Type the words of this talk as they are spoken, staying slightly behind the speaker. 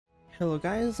Hello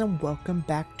guys, and welcome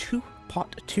back to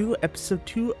part 2, episode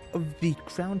 2 of the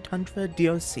Tundra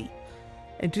DLC.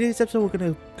 In today's episode we're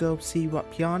gonna go see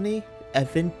what Peony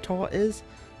Adven-TOUR is.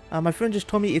 My friend just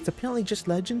told me it's apparently just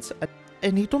Legends,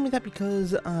 and he told me that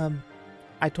because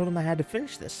I told him I had to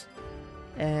finish this.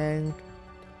 And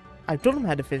I told him I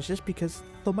had to finish this because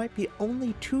there might be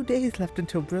only 2 days left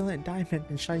until Brilliant Diamond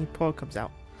and Shiny Pearl comes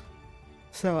out.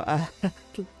 So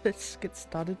let's get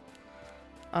started.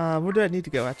 Where do I need to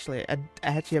go actually? I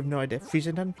actually have no idea.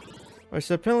 Freezington? Or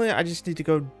so apparently I just need to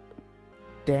go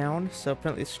down, so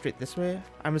apparently it's straight this way,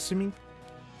 I'm assuming.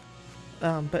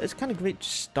 But it's kind of great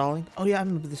just stalling. Oh yeah, I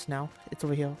remember this now. It's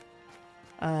over here.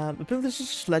 Apparently this is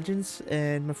just Legends,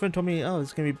 and my friend told me, oh,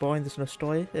 it's gonna be boring, there's no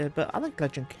story. But I like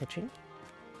legend catching.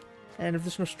 And if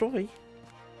there's no story,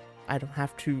 I don't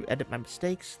have to edit my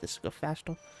mistakes. This will go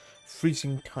faster.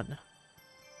 Freezington.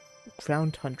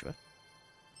 Tundra.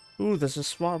 Ooh, there's a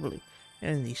Swabberly.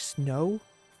 And the snow?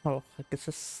 Oh, I guess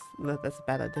that's a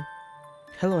bad idea.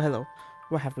 Hello.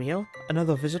 What have we here?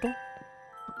 Another visitor?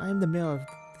 I am the mayor of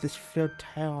this fair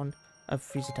town of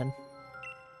Freezington.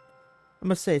 I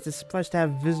must say, it's a surprise to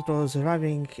have visitors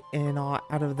arriving in our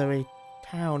out-of-the-way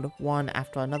town one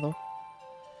after another.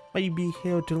 Might you be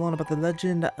here to learn about the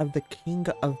legend of the King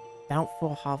of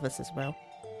Bountiful Harvest as well?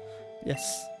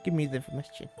 Yes, give me the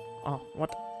information. Oh,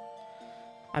 what?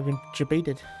 I've been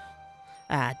debated.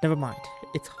 Never mind.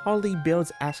 It's hardly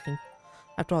bears asking.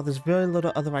 After all, there's very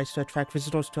little otherwise to attract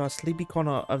visitors to our sleepy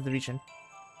corner of the region.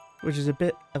 Which is a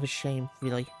bit of a shame,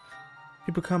 really.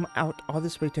 People come out all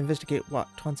this way to investigate what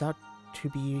turns out to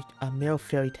be a mere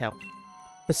fairy tale.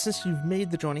 But since you've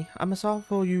made the journey, I must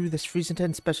offer you this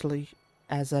Freezington specially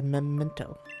as a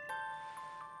memento.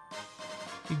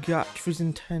 You got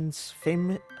Freezington's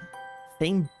famed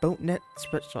boatnet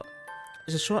special.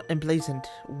 It's a short emblazoned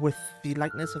with the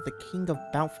likeness of the King of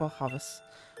Bountiful Harvest.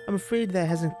 I'm afraid that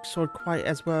hasn't soared quite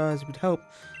as well as we'd hope.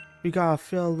 We got a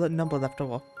fair number left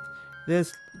over.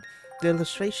 There's the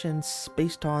illustrations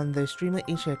based on the extremely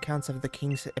ancient accounts of the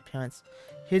king's appearance,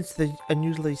 hence the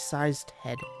unusually sized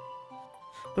head.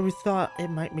 But we thought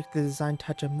it might make the design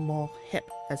touch a more hip,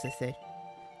 as they say.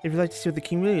 If you'd like to see what the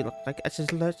king really looked like, I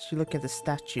should let you look at the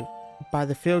statue by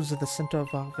the fields of the center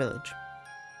of our village.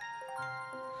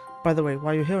 By the way,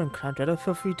 while you're here in Tundra,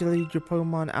 feel free to lead your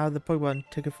Pokemon out of the Pokemon and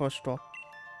take it for a stroll.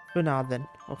 For now then.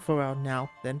 Or for now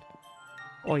then.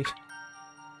 Oi.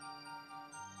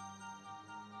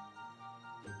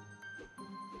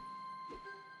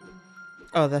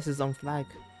 Oh, that's his own flag.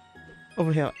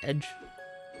 Over here, Edge.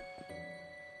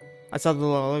 I saw the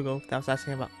little logo that I was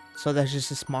asking about. So that's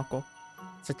just a sparkle.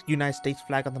 It's like the United States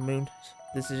flag on the moon.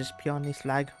 This is just Peony's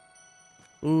flag.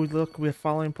 Ooh, look, we're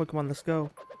following Pokemon. Let's go.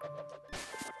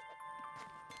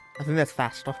 I think that's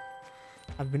faster.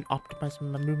 I've been optimizing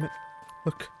my movement.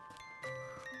 Look.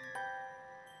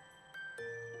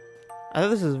 I thought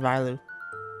this is Rylu.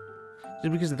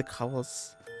 Just because of the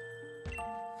colors.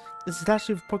 This is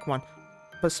actually a Pokemon.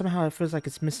 But somehow it feels like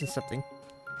it's missing something.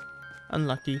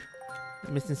 Unlucky.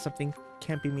 Missing something.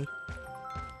 Can't be me.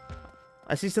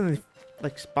 I see something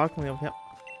like sparkling over here.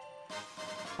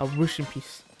 A wishing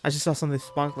piece. I just saw something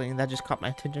sparkling and that just caught my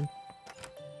attention.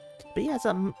 But yeah, it's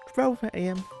 12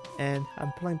 AM. And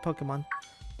I'm playing Pokemon.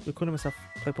 Recording myself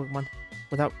play Pokemon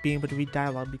without being able to read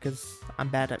dialogue because I'm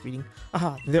bad at reading.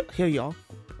 Aha, here y'all.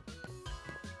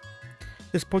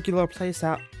 This particular place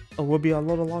out will be a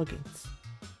lot of logins.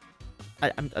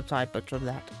 I'm sorry, I butchered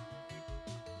that.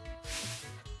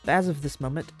 But as of this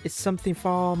moment, it's something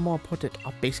far more important,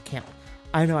 our base camp.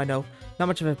 I know, not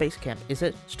much of a base camp, is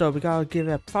it? Still, we gotta give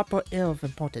it a proper air of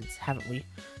importance, haven't we?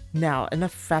 Now,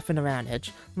 enough faffing around,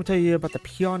 Edge. Let me tell you about the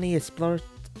Peony Explorer.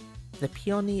 The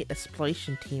Peony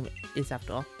Exploration Team is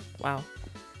after all. Wow.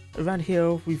 Around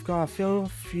here, we've got a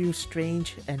few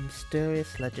strange and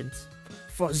mysterious legends.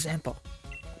 For example,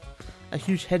 a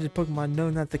huge-headed Pokemon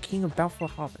known as the King of Bountiful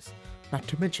Harvest. Not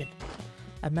to mention,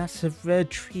 a massive red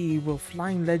tree where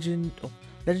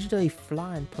legendary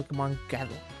flying Pokemon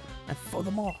gather. And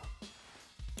furthermore,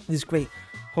 these great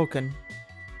Hokan,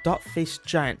 dot-faced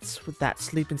giants that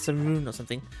sleep in some ruin or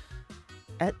something.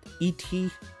 At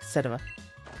E.T. etc.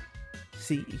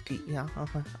 C-E-T, yeah,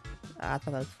 I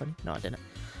thought that was funny. No, I didn't.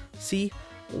 See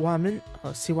what I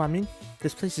mean?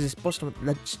 This place is bursting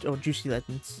with juicy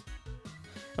legends.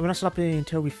 And we're not stopping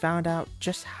until we found out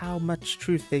just how much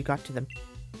truth they got to them.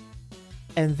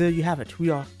 And there you have it.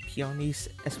 We are Peony's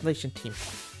Exploration Team.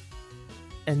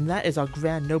 And that is our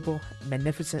grand, noble,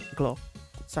 magnificent glow.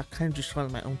 So I kind of just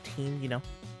joined my own team, you know.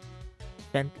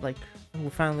 Then, like,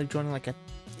 we're finally joining like an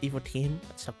evil team,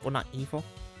 except we're not evil.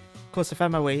 Of course, if I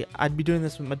had my way, I'd be doing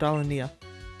this with Madonna and Nia.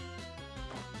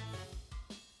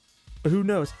 But who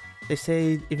knows? They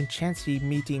say even chancy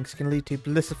meetings can lead to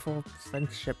blissful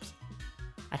friendships.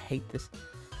 I hate this.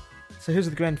 So here's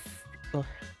the grand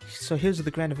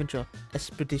adventure,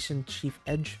 Expedition Chief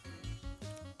Edge.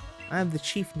 I'm the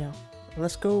chief now.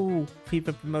 Let's go. We've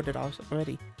been promoted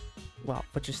already. Well,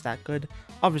 but just that good.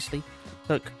 Obviously.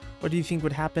 Look, what do you think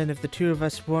would happen if the two of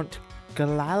us weren't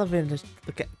gallivanting?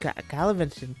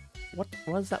 What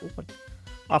was that word?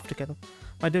 Off together.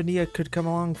 My Donia could come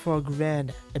along for a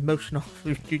grand, emotional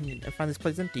reunion and find this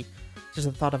place empty. Just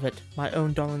the thought of it. My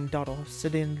own darling daughter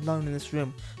sitting alone in this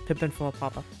room, pimping for a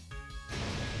papa.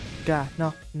 God,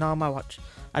 no, not on my watch.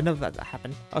 I know that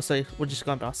happened. Also, we're just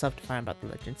going by ourselves to find about the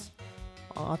legends.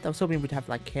 I was hoping we'd have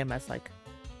like him as like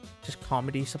just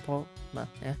comedy support. But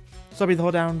yeah. So I'll be the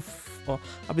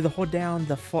hold down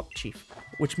the fort chief,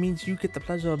 which means you get the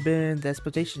pleasure of being the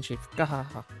expedition chief.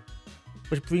 Gahaha.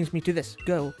 Which brings me to this.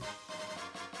 Go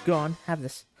on, have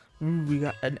this. Ooh, we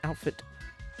got an outfit.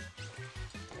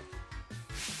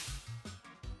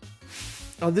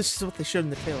 Oh, this is what they showed in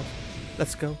the trailer.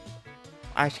 Let's go.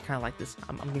 I actually kind of like this.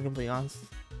 I'm being completely honest.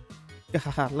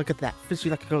 Haha, look at that. Fits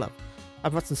you like a glove. I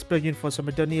brought some spare uniforms so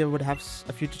Madonia would have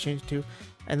a few to change to,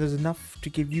 and there's enough to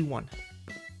give you one.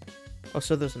 Oh,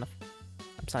 so there's enough.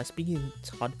 I'm sorry, speaking it's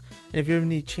hard. And if you ever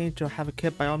need change or have a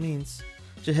kit, by all means,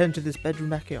 just head into this bedroom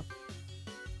back here.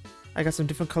 I got some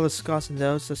different color scarves in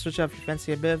those, so switch out if you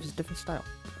fancy a bit of a different style.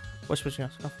 Or switching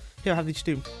out scarf. Here, I have these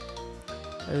two.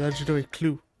 A legendary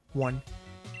clue. 1.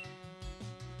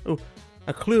 Oh,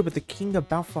 a clue about the King of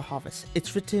Balfour Harvest.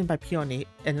 It's written by Peony,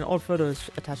 and an old photo is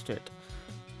attached to it.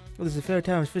 Well, there's a fairy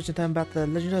tale and fiction time about the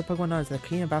legendary Pokemon known as the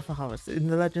King of Balfour Harvest. In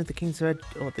the legend, the king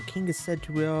is said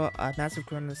to wear a massive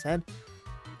crown on his head,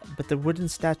 but the wooden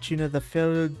statue near the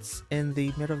fields in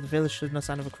the middle of the village shows no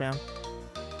sign of a crown.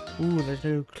 Ooh,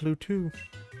 legendary clue 2.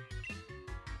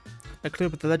 A clue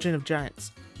about the legend of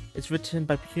giants. It's written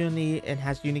by Peony and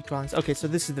has unique drawings. Okay, so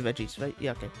this is the Reggies, right?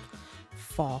 Yeah, okay.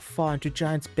 Far, far into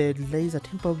Giant's bed lays a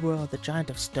temple where the Giant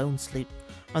of Stone sleep.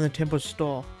 On the temple's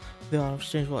door, there are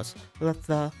strange words. Let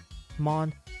the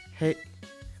Mon Hate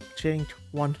Ching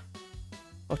 1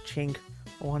 or Ching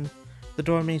 1. The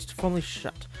door remains firmly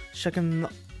shut. Second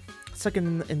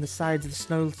in the sides of the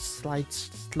snow slide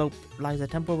slope lies a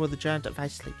temple where the Giant of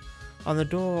Ice sleep. On the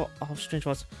door are strange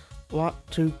words. What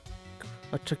to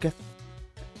get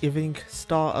evening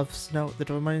star of snow. The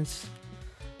door remains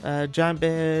giant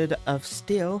bed of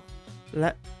steel.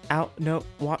 Let out no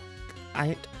what I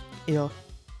ain't ill.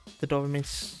 The door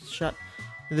remains shut.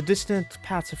 In the distant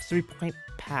paths of 3-point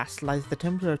pass lies the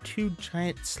temple of 2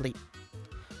 giants sleep.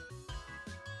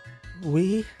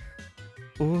 We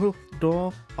will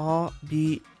door all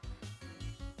be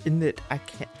in it. I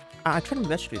can't. I tried to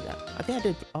investigate that. I think I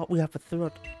did. Oh, we have a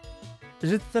third.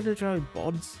 Is it legendary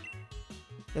bods?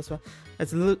 That's what.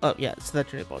 It's a little. Oh yeah, it's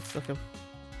legendary bods. Okay.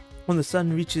 When the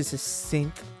sun reaches its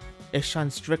zenith, it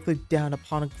shines directly down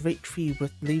upon a great tree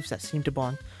with leaves that seem to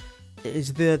bond. It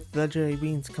is there the legendary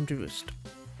beings come to roost.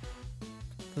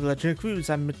 The legendary crews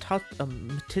are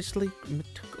meticulously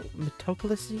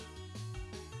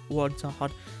words are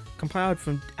hard, compiled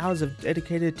from hours of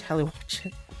dedicated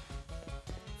telewatching.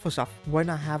 First off, why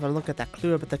not have a look at that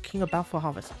clue about the King of Balfour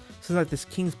Harvest? Seems like this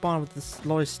king's bond with this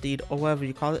lawyer steed, or whatever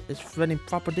you call it, is running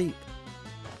proper deep.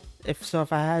 If I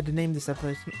had to name this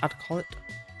episode, I'd call it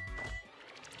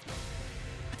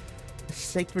The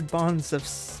Sacred Bonds of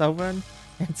Sovereign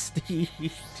and Steed.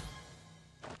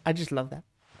 I just love that.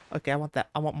 Okay, I want that.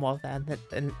 I want more of that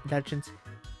in Legends.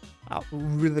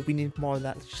 Really, we need more of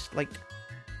that. It's just like,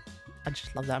 I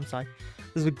just love that. I'm sorry.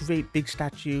 There's a great big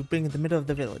statue being in the middle of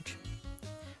the village.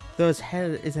 Though his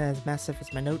head isn't as massive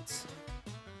as my notes.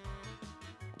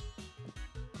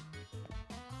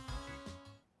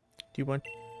 Do you want?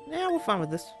 Yeah, we're fine with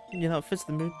this. You know, it fits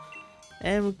the mood.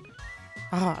 And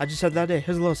I just had that idea.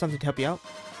 Here's a little something to help you out.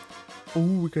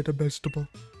 Oh, we got a vegetable.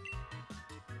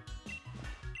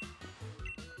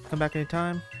 Come back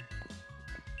anytime.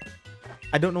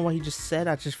 I don't know what he just said.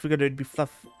 I just figured it'd be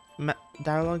fluff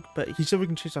dialogue, but he said we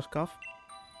can change our scarf.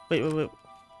 Wait.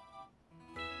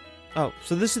 Oh,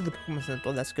 so this is the Pokemon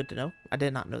Center. That's good to know. I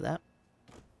did not know that.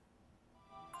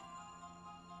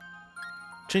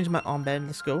 Change my armband.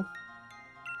 Let's go.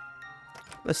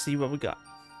 Let's see what we got.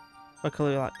 What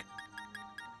color you like?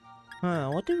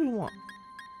 What do we want?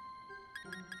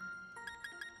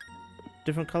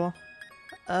 Different color?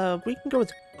 We can go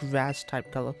with grass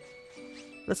type color.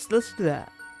 Let's do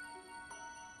that.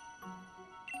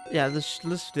 Yeah, let's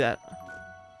do that.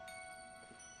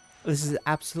 This is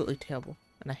absolutely terrible,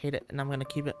 and I hate it, and I'm gonna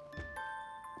keep it.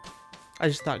 I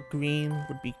just thought green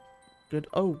would be good.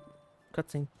 Oh,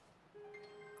 cutscene.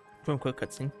 Quote unquote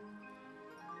cutscene.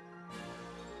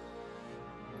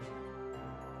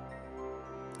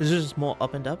 Is this just more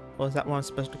up and up? Or is that where I'm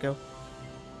supposed to go?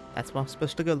 That's where I'm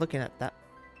supposed to go looking at that.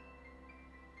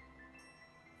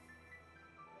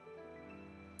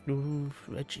 Ooh,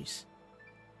 Reggie's.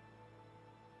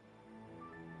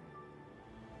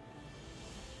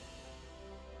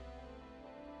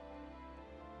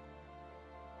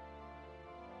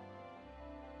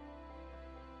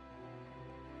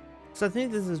 So I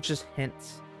think this is just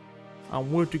hints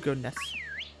on where to go next.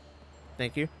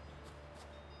 Thank you.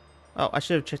 Oh, I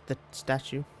should have checked the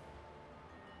statue.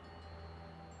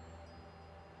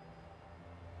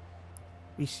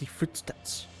 We see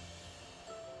footsteps.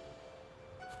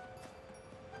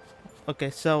 Okay,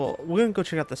 so we're gonna go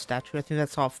check out the statue. I think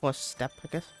that's our first step, I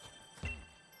guess.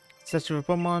 Statue of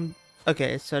Pokemon.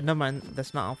 Okay, so never mind.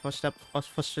 That's not our first step. Our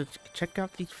first step is to check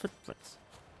out these footprints.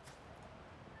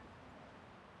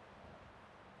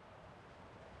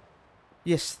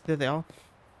 Yes, there they are.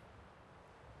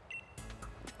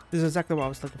 This is exactly what I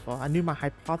was looking for. I knew my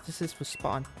hypothesis was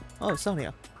spot on. Oh,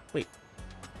 Sonia. Wait.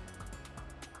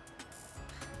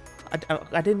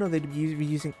 I didn't know they'd be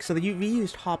reusing. So they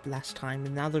reused Hop last time,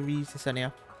 and now they're reusing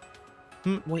Sonia.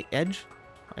 Wait, Edge?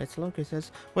 It's Loki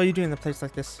says. What are you doing in a place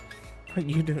like this? What are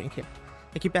you doing here?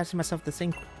 I keep asking myself the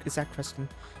same exact question.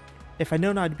 If I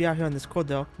known I'd be out here on this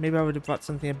corridor, maybe I would have brought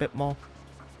something a bit more.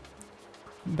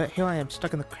 But here I am,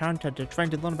 stuck in the Crown Tundra,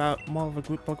 trying to learn about more of a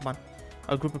group of Pokemon.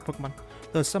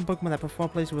 There are some Pokemon that prefer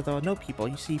places where there are no people.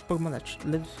 You see Pokemon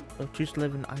that choose to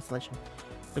live in isolation.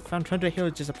 The Crown Tundra here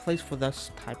is just a place for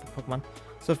this type of Pokemon.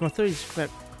 So if my theory is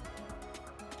correct,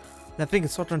 then I think a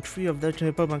certain trio of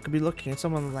legendary Pokemon could be lurking in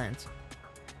some of the lands.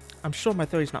 I'm sure my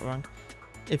theory is not wrong.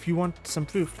 If you want some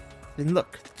proof, then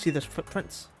look. See those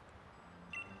footprints?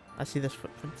 I see those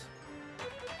footprints.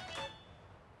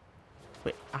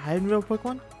 Wait, Iron Rail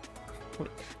Pokemon? Wait,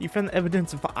 you found the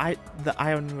evidence of the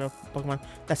Iron Rail Pokemon.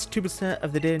 That's 2%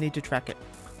 of the data need to track it.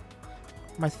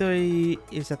 My theory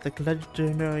is that the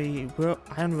legendary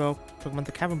Iron Rail Pokemon,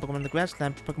 the Cavern Pokemon, the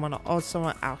Grassland Pokemon are all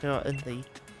somewhere out here in the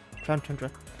Crown Tundra.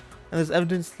 And there's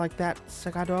evidence like that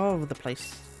scattered all over the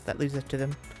place that leads us to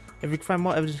them. If we can find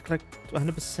more evidence to collect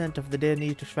 100% of the data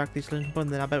needed to track these legend Pokemon,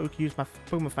 then I bet we can use my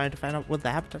Pokemon Finder to find out what the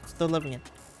habitats they're living in.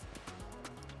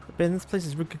 But this place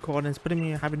is wicked cold and it's putting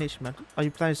me in hibernation mode. Are you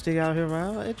planning to stay out here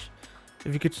around Edge?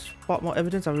 If you could spot more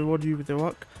evidence, I'll reward you with your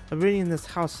work. I'm really in this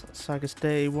house so I can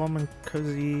stay warm and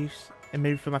cozy and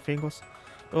maybe for my fingers.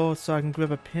 Or so I can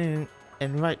grab a pen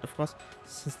and write, of course,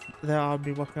 since there I'll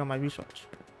be working on my research.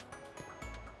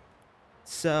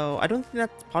 So, I don't think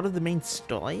that's part of the main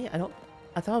story.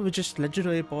 I thought it was just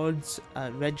legendary boards,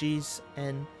 Reggie's,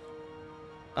 and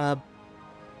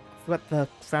what the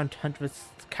Crown Tundra was,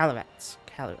 Calyrex.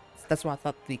 That's what I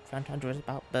thought the Crown Tundra was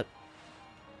about, but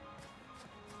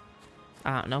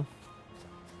I don't know.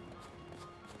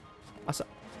 Also,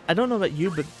 I don't know about you,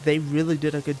 but they really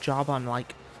did a good job on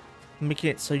like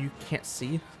making it so you can't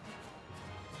see.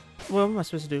 What am I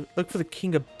supposed to do? Look for the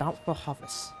king about for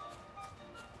harvest.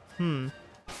 Do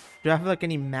I have like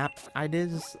any map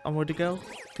ideas on where to go?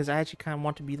 Because I actually kind of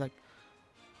want to be like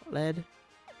led.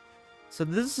 So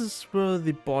this is where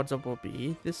the boards will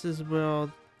be. This is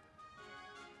where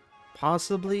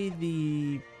possibly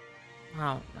the,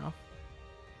 I don't know,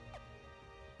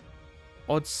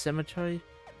 Odd Cemetery.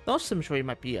 The Odd Cemetery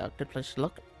might be a good place to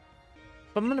look.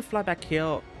 But I'm gonna fly back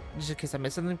here just in case I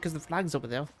miss something because the flag's over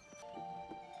there.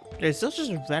 Okay, is this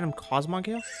just a random Cosmog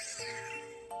here?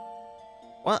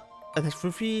 What? That's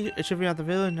Fruffy. It should be out the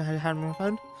village and I had more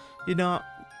fun. You know,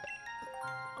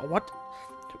 what?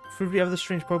 Fruffy, other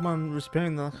strange Pokemon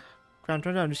repairing the Crown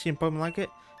Tundra. I'm just seeing Pokemon like it.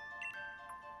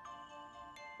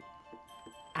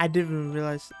 I didn't even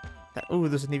realize that. Oh,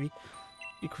 there's an Eevee.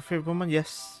 You could favorite Pokemon?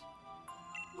 Yes.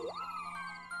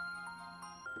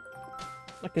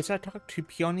 Okay, so I talked to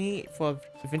Peony for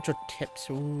eventual tips.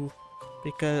 Ooh,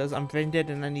 because I'm brain dead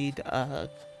and I need a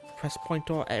press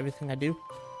pointer at everything I do.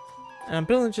 And I'm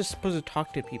barely just supposed to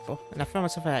talk to people, and I found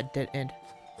myself at a dead end.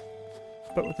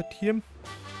 But with a TM?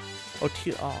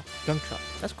 Oh, Young Chop.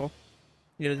 That's cool.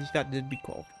 You know, these guys did be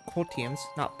cool. Cool TMs,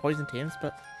 not poison TMs,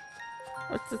 but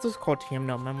this is called TM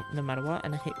no matter what.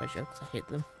 And I hate my jokes. I hate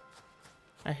them.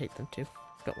 I hate them too.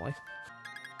 Don't worry.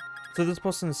 So this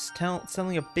person is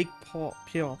selling a big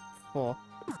pure for.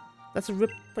 That's a rip.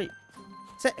 Wait,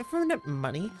 is that infinite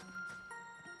money?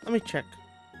 Let me check.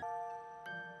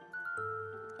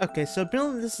 Okay, so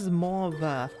apparently this is more of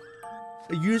a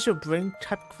use your brain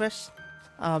type quest.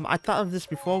 I thought of this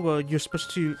before where you're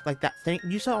supposed to, like that thing,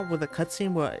 you saw with the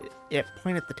cutscene where it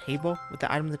pointed at the table, with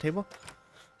the item on the table.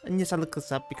 And yes, I looked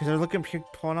this up because I was looking up here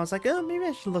and I was like, oh, maybe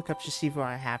I should look up to see where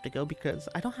I have to go because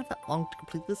I don't have that long to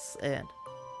complete this, and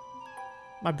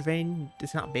My brain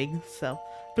is not big, so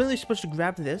apparently you're supposed to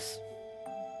grab this.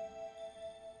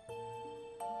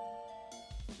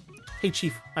 Hey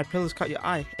Chief, my pillow's caught your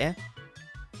eye, eh?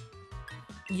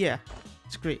 Yeah,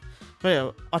 it's great.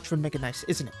 But ultra mega nice,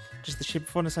 isn't it? Just the shape of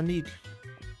fullness I need.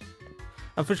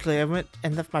 Unfortunately, I went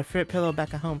and left my favorite pillow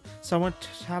back at home, so I went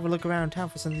to have a look around town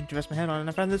for something to rest my head on, and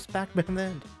I found this back behind the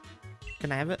end.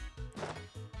 Can I have it?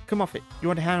 Come off it. You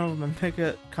want to hand over my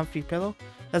mega comfy pillow?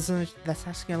 That's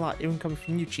asking a lot, even coming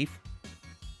from you, Chief.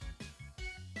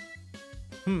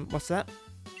 What's that? Do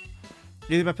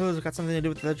you think my pillows have got something to do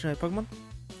with the legendary Pokemon?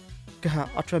 God,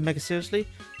 Ultra Mega seriously?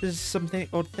 This is something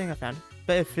old thing I found.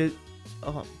 But if you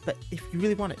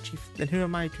really want it, Chief, then who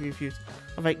am I to refuse?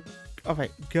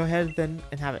 Alright, go ahead then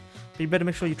and have it. But you better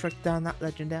make sure you track down that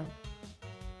legend down.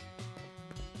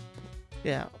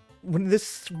 Yeah, when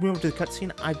this moved to the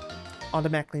cutscene, I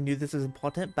automatically knew this was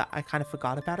important, but I kind of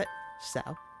forgot about it. So,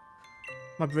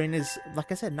 my brain is,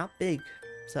 like I said, not big,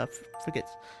 so forget.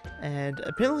 And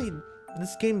apparently,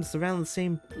 this game is around the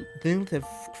same length of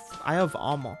Eye of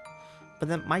Armor, but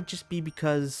that might just be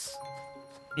because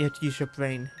you have to use your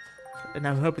brain. And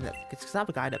I'm hoping that it's because I have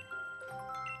a guide up.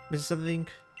 Is there something?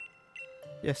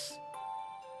 Yes.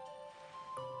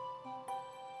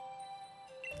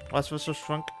 What's so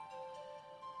shrunk?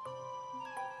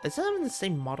 Is that even the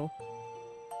same model?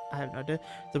 I have no idea.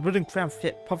 The wooden crown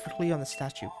fit perfectly on the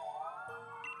statue.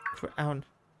 Crown.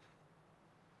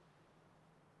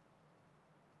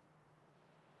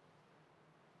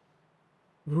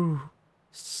 Ooh,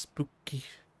 spooky.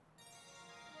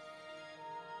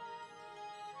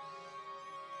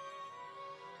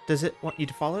 Does it want you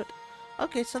to follow it?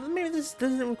 Okay, so maybe this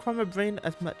doesn't require my brain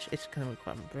as much. It's gonna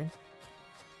require my brain.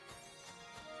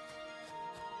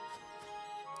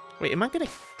 Wait, am I gonna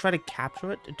try to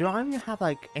capture it? Do I even have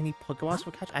like any Pokeballs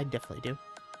for catch? I definitely do.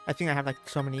 I think I have like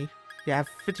so many. Yeah, I have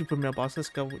 50 Pokemon balls. Let's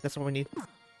go. That's all we need.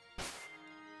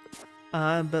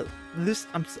 But this,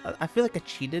 I feel like I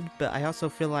cheated, but I also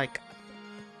feel like,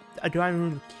 do I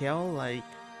really kill? Like,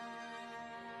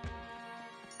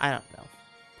 I don't know.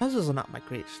 Puzzles are not my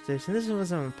greatest. And this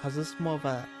wasn't a puzzle. It's more of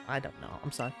a, I don't know.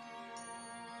 I'm sorry.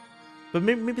 But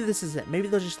maybe this is it. Maybe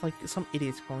they're just like some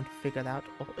idiot's going to figure it out,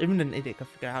 or even an idiot can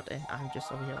figure it out, and I'm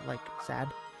just over here like sad.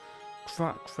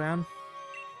 Crown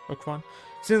or Kron.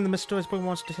 Sitting in the mysterious Pokemon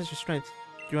wants to test your strength.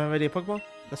 Do you want to ready a Pokemon?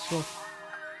 Let's go.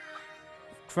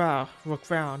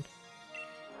 Crown.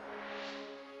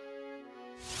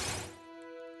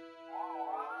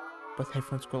 Both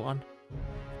headphones go on.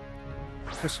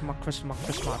 Question mark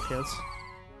fields.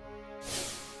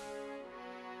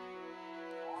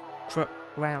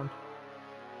 Round.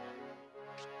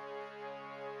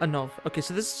 A Nov. Okay,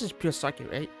 so this is just pure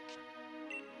psychic, right?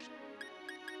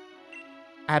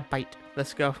 Add bite.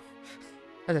 Let's go.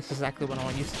 That's exactly what I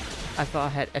want to use. I thought I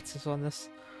had Etsis on this.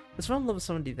 Let's run level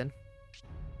 70 then.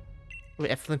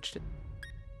 Wait, I flinched it.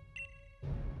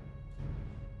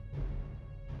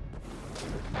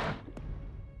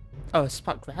 Oh, it's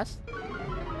spot grass?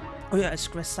 Oh yeah, it's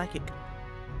grass psychic.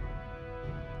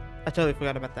 I totally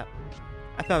forgot about that.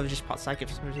 I thought it was just pot psychic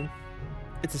for some reason.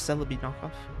 It's a Celebi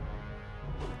knockoff.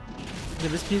 Yeah,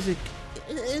 this music,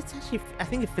 it's actually, I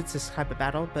think it fits this type of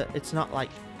battle, but it's not like...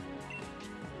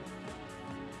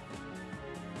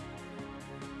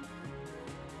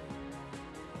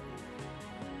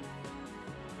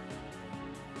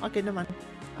 Okay, never mind.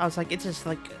 I was like, it's just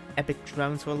like epic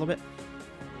drones for a little bit.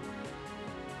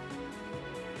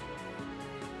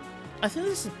 I think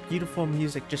this is beautiful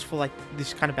music just for like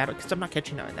this kind of battle, because I'm not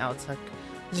catching it right now. It's like,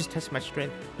 this is testing my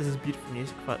strength. This is beautiful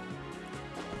music, but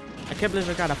I can't believe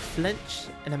I got a flinch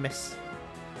and a miss.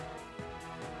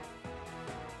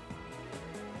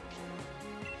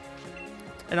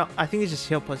 And I think it's just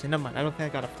heal poison. Never mind, I don't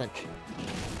think I got a flinch.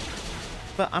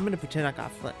 But I'm gonna pretend I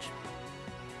got a flinch.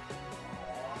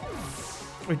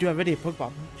 Wait, do I already have a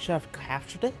Pokeball? Should I have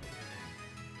captured it?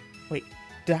 Wait,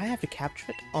 did I have to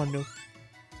capture it? Oh no.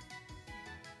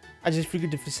 I just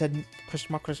figured if it said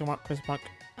question mark,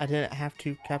 I didn't have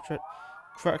to capture it.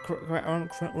 I'm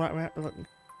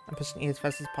pushing E as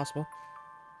fast as possible.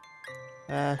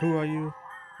 Who are you?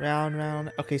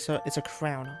 Round. Okay, so it's a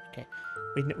crown. Okay,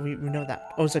 we know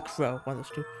that. Oh, it's a crow. One of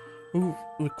those two. Ooh,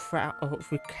 we crown. Oh,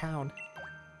 we count.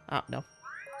 Ah, no.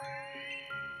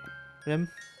 Rim.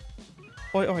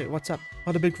 Oi, what's up?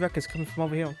 Oh, the big wreck is coming from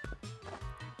over here.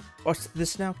 What's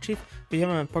this now, Chief? We have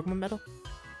a Pokemon medal?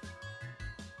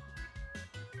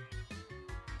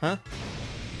 Huh?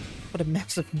 What a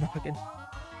massive noggin.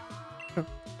 Oh,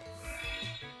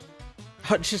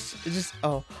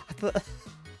 oh, I thought...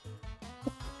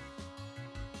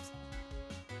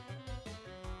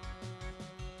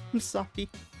 I'm sorry.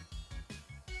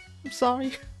 I'm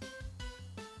sorry.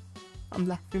 I'm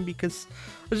laughing because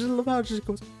I just love how it just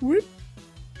goes whip,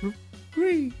 whip,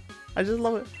 whip. I just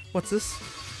love it. What's this?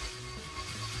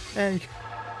 Hey.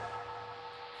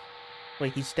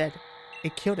 Wait, he's dead.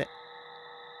 It killed it.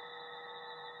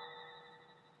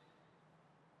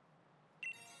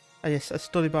 Oh yes, a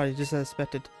story body just as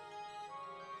expected.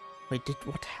 Wait,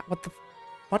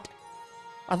 what?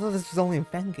 I thought this was only in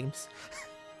fan games.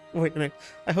 Wait a minute.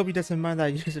 I hope he doesn't mind that I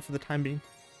use it for the time being.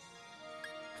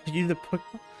 Are you the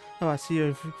Pokemon? Oh, I see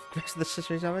you've grasped the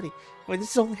situation already. Wait,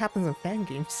 this only happens in fan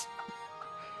games.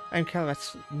 I'm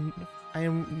Calyrex. I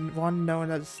am one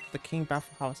known as the King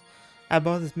House. I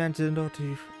brought this man in order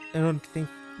to think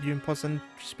you important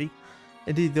to speak.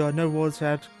 Indeed, there are no words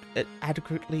that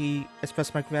adequately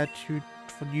express my gratitude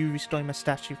for you restoring my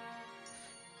statue.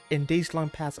 In days long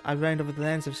past, I reigned over the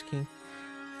lands of this king.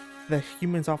 The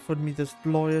humans offered me this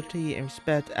loyalty and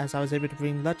respect as I was able to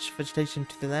bring lush vegetation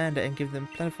to the land and give them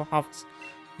plentiful harvests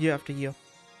year after year.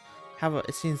 However,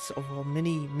 it seems over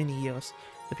many, many years,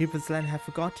 the people of this land have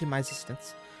forgotten my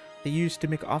existence. They used to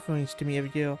make offerings to me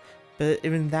every year, but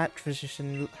even that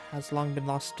tradition has long been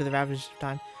lost to the ravages of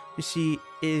time. You see,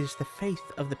 it is the faith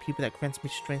of the people that grants me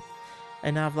strength,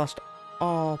 and now I've lost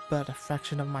all but a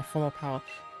fraction of my former power.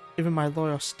 Even my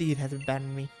loyal steed has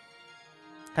abandoned me.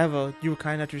 However, you were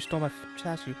kind enough to restore my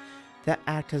statue. That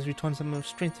act has returned some of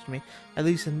strength to me, at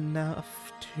least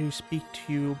enough to speak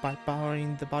to you by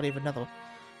borrowing the body of another.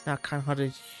 Now,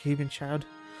 kind-hearted human child,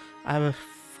 I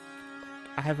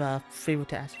have a favor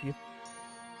to ask of you.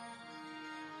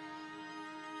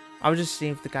 I was just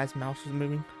seeing if the guy's mouth was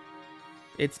moving.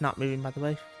 It's not moving, by the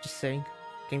way. Just saying.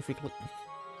 Game Freak.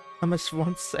 I must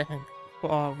once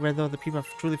or rather, the people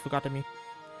have truly forgotten me.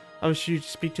 I wish you to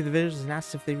speak to the villagers and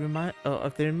ask if they remember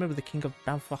the King of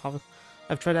Bountiful Harvest.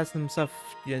 I've tried asking them myself,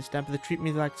 you understand, but they treat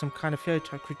me like some kind of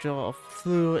fairy-tale creature or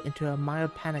flew into a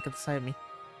mild panic at the sight of me.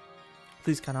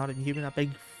 Please, kind-hearted human, I beg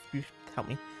you to help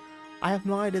me. I have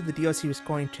no idea the DLC was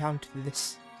going down to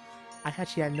this. I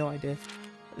actually had no idea.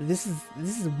 This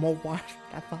is more wild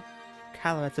than I thought.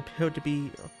 Calyrex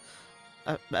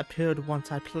appeared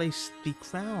once I placed the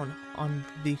crown on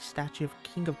the statue of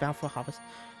King of Bountiful Harvest.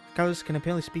 Calyrex can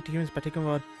apparently speak to humans by taking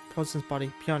over a person's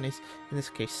body, peonies in this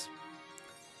case.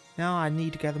 Now I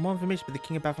need to gather more information about the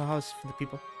King of Bountiful Harvest for the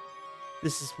people.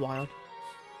 This is wild.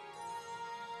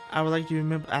 I would like to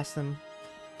remember ask them.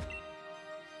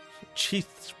 Chief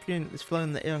screen is floating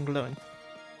in the air and glowing.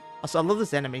 Also, I love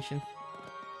this animation.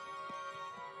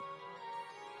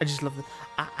 I just love it.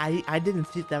 I didn't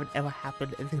think that would ever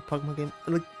happen in the Pokemon game.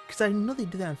 Like, because I know they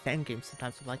do that in fan games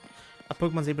sometimes. Like, a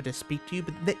Pokemon's able to speak to you,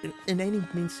 but in any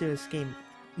main series game,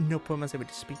 no Pokemon's able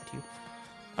to speak to you.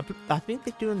 I think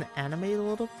they do in the anime a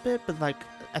little bit, but like,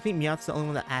 I think Meowth's the only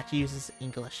one that actually uses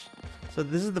English. So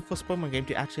this is the first Pokemon game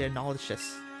to actually acknowledge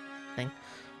this thing.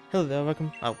 Hello there,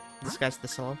 welcome. Oh, this guy's the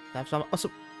seller. Also,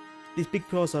 these big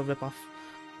pearls are a ripoff.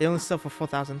 They only sell for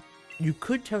 4,000. You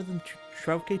could tell them to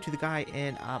 12k to the guy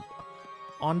in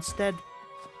Onstead,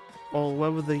 or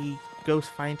wherever the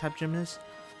ghost fighting type gym is.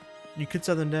 You could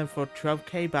sell them there for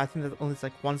 12k, but I think that only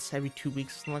like once every 2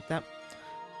 weeks or something like that.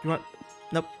 You want?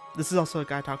 Nope. This is also a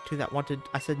guy I talked to that wanted.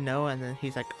 I said no, and then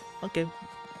he's like, okay,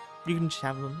 you can just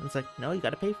have them. It's like, no, you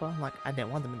gotta pay for them. I'm like, I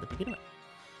didn't want them in the beginning.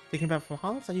 Thinking about for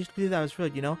Hollis, I used to believe that was real,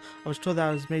 you know? I was told that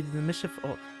I was made in the mischief,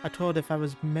 or I told if I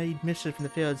was made mischief in the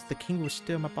fields, the king would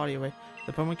steal my body away.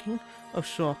 The Pokemon King? Oh,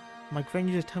 sure. My grand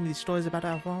used to tell me these stories about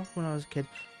Adven-TOUR when I was a kid.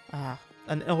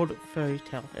 An old fairy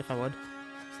tale, if I would.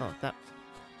 Something like that.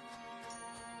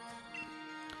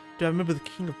 Do I remember the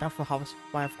King of Bountiful Harvest?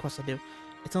 Why, of course I do.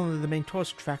 It's only the main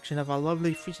tourist attraction of our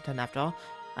lovely Freezer Town after all.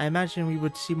 I imagine we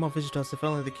would see more visitors if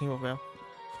only the king were real.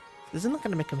 This isn't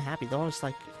gonna make him happy though, it's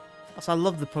like... Also, I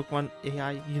love the Pokemon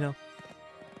AI, you know.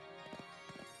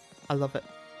 I love it.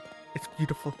 It's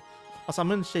beautiful. Also, I'm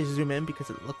gonna say zoom in because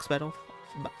it looks better.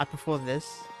 I prefer this,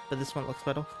 but this one looks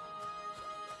better.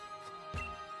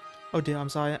 Oh dear, I'm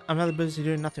sorry. I'm rather busy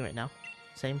doing nothing right now.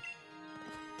 Same.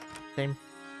 Same.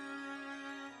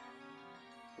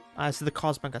 So the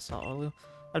Cosmic I saw earlier.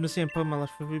 I've been seeing Pokemon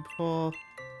left review before.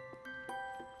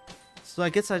 So I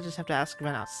guess I just have to ask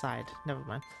around outside. Never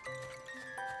mind.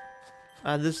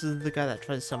 This is the guy that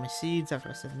tried to sell me seeds after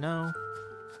I said no.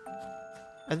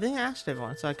 I think I asked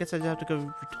everyone, so I guess I just have to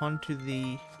go return to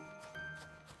the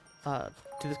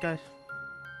to this guy.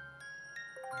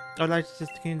 I'd like to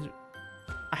just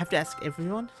I have to ask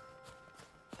everyone?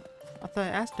 I thought I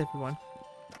asked everyone.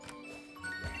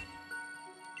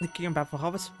 The King of Bountiful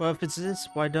Harvest? Well, if it's this,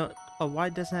 why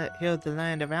doesn't it heal the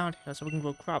land around here so we can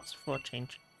grow crops for a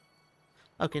change?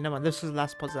 Okay, never mind. This is the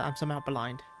last puzzle. I'm somehow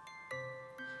blind.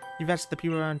 You've asked the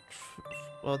people around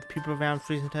well, the people around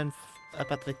Freezington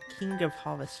about the King of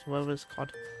Harvest, whatever it's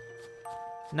called.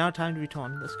 Now time to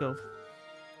return. Let's go.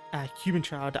 Human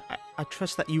child, I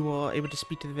trust that you were able to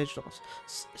speak to the vegetables.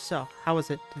 So, how was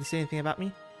it? Did they say anything about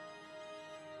me?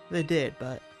 They did,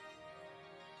 but...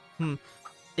 it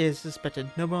is suspected.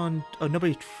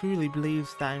 Nobody truly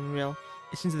believes that I'm real.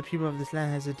 It seems that the people of this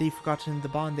land has indeed forgotten the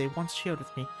bond they once shared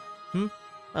with me.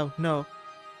 Oh, no.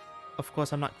 Of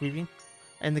course I'm not grieving.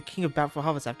 And the King of Bountiful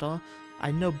Harvest, after all.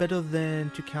 I know better than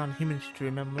to count on humans to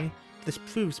remember me. This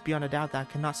proves beyond a doubt that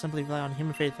I cannot simply rely on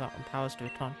human faith and powers to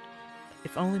return.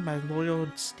 If only my loyal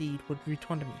steed would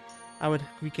return to me, I would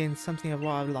regain something of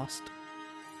what I've lost.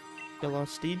 Your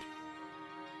lost steed?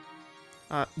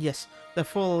 Yes, the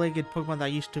four-legged Pokemon that I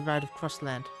used to ride across the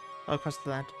land.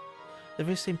 The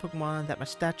very same Pokemon that my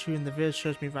statue in the village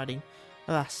shows me riding.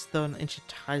 Alas, though in ancient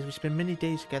times we spent many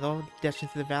days together, dashing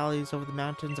through the valleys over the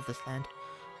mountains of this land.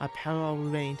 My power all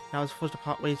remained, and I was forced to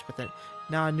part ways with it.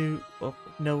 Now I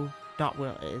know not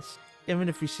where it is. Even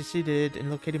if we succeeded in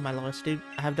locating my loyal steed,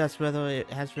 I have doubts whether it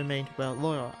has remained well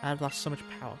loyal. I have lost so much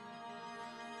power.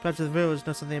 Perhaps the villagers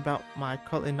know something about my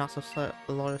currently not so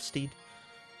loyal steed.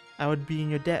 I would be in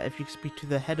your debt if you could speak to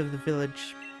the head of the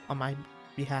village on my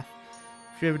behalf.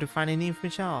 If you're able to find any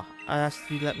information, I ask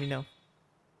you to let me know.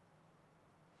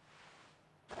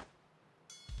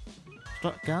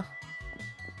 Huh?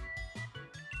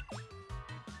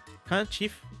 Huh,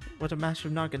 Chief? What a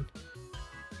massive noggin.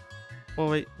 Oh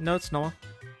wait, no it's Noah.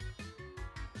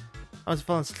 I was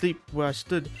falling asleep where I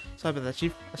stood. Sorry about that,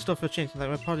 Chief. I still feel changed, like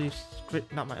my body's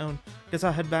great, not my own. Guess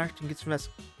I'll head back and get some rest.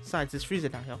 Besides, it's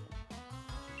freezing down here.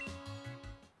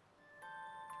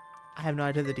 I have no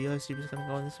idea the DLC was gonna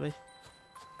go in this way.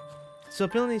 So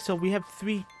apparently, we have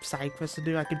 3 side quests to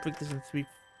do. I can break this in 3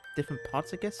 different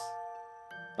parts, I guess.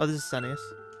 Oh, this is Sunniest.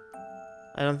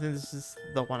 I don't think this is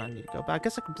the one I need to go, but I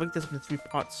guess I can break this into 3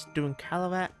 parts. Doing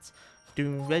Calyrex,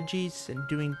 doing Reggies, and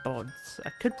doing Bods. I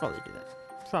could probably do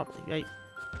that. Probably, right?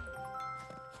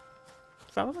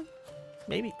 Probably?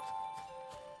 Maybe.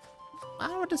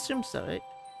 I would assume so, right?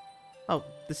 Oh,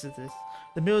 this is this.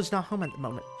 The mule is not home at the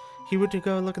moment. He went to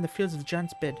go look in the fields of the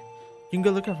Giant's Bed. You can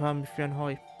go looking for him if you're in a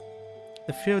hurry.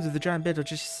 The fields of the Giant Bed are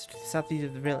just southeast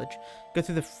of the village. Go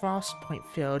through the Frost Point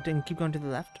field and keep going to the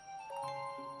left.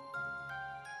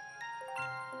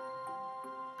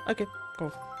 Okay,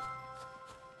 cool.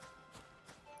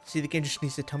 See, the game just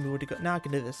needs to tell me where to go. Now I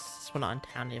can do this. We're not in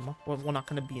town anymore. We're not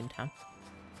going to be in town.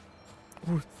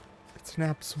 Oh, it's an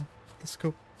Absol. Let's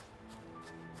go.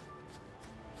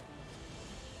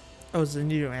 Oh, it's a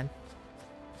Nidoran.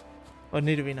 Oh,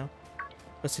 Nidorino.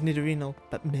 It's a Nidorino,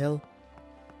 but male.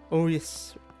 Oh,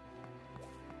 yes.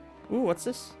 Ooh, what's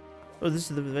this? Oh, this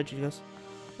is the Reggie guys.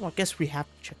 Oh, I guess we have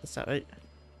to check this out, right?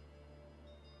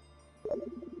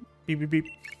 Beep, beep, beep.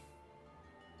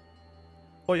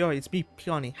 Oi, oi, it's me,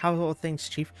 Peony. How are all things,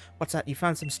 Chief? What's that? You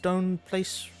found some stone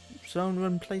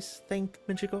run place thing,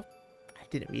 Minchigo? I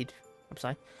didn't read. I'm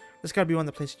sorry. This gotta be one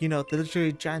of the places, you know, the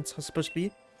literary giants are supposed to be.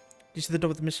 Do you see the door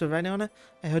with the Mr. Rhino on it?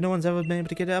 I heard no one's ever been able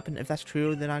to get it up, and if that's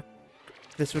true, then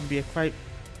this would be a quite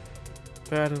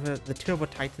out of the Turbo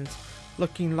Titans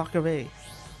looking lock away.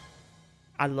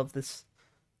 I love this.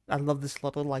 I love this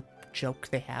little, like, joke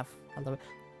they have. I love it.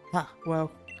 Ah, well,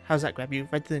 how's that grab you?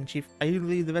 Right then, Chief. I will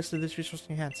leave the rest of this resource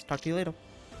in your hands. Talk to you later.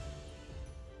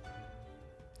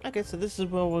 Okay, so this is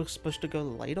where we're supposed to go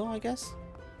later, I guess.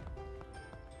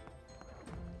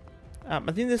 I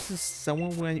think this is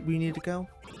somewhere where we need to go.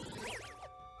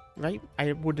 Right?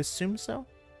 I would assume so.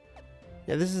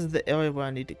 Yeah, this is the area where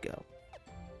I need to go.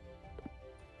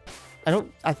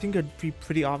 I think it'd be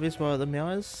pretty obvious where the mail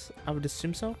is. I would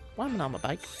assume so. Why am I on my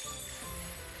bike?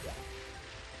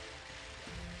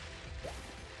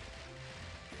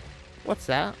 What's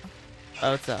that?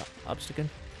 Oh, it's a obstacle.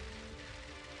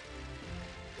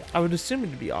 I would assume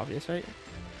it'd be obvious, right?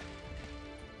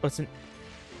 Wasn't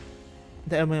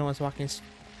the only one's walking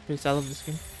space? I love this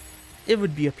game. It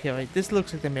would be up here, right? This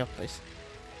looks like the mail place.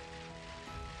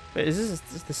 Wait, is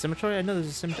this the cemetery? I know there's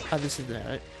a cemetery. Oh, this is there,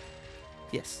 right?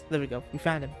 Yes, there we go. We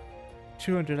found him.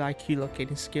 200 IQ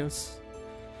locating skills.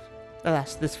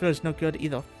 Alas, this field is no good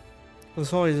either. The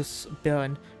soil is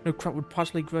barren. No crop would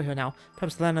possibly grow here now.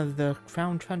 Perhaps the land of the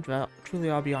Crown Tundra truly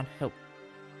are beyond hope.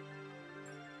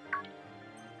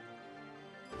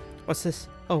 What's this?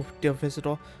 Oh, dear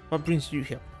visitor. What brings you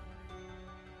here?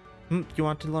 You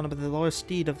want to learn about the loyal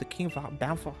steed of the King of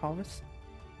Bountiful Harvest?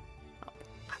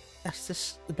 That's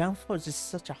just... The Bountiful is just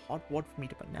such a hard word for me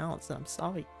to pronounce, and I'm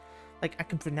sorry. Like, I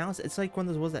can pronounce it. It's like one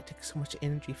of those words that takes so much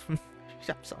energy from...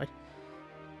 I'm sorry.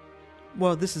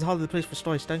 Well, this is hardly the place for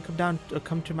stories. Don't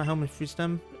come to my home and freeze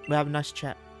them. We'll have a nice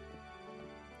chat.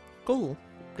 Cool.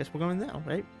 guess we're going now,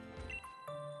 right?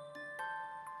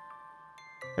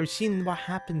 Have you seen what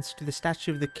happens to the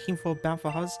statue of the king for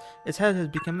Bountiful House? Its head has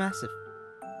become massive.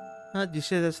 Do you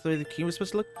see that's the way the king was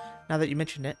supposed to look? Now that you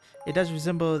mention it, it does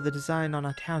resemble the design on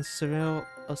our town's souvenir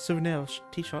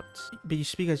t-shirts. But you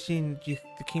speak as seeing the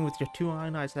king with your two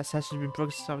iron eyes. That statue has been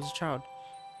broken since I was a child.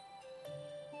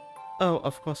 Oh,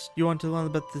 of course. You want to learn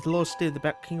about the lore state of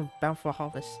the king of Bountiful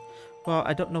Harvest. Well,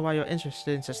 I don't know why you're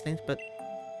interested in such things, but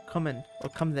come in. Or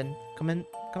come then. Come in.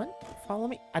 Come in? Follow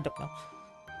me? I don't know.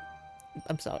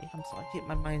 I'm sorry.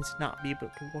 My mind's not be able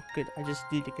to work good. I just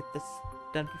need to get this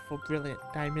done before Brilliant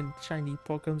Diamond Shiny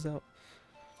Pearl comes out.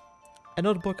 An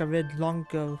old book I read long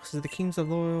ago says the king's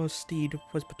loyal steed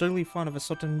was particularly fond of a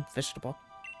certain vegetable.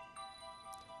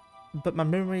 But my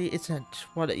memory isn't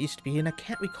what it used to be, and I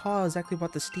can't recall exactly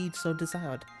what the steed so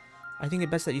desired. I think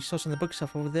it's best that you search on the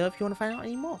bookshelf over there if you want to find out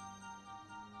any more.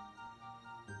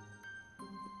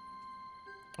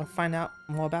 Or find out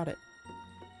more about it.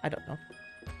 I don't know.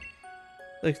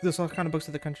 Like, there's all kind of books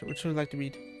of the country, which I would like to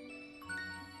read.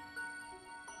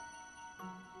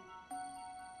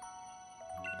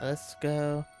 Let's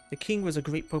go. The king was a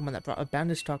great Pokemon that brought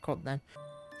abundance to our continent.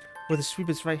 With a sweep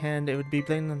of its right hand, it would be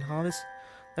blending on harvest.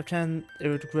 Left hand, it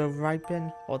would grow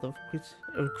ripen, or it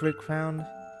would create crown.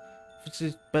 If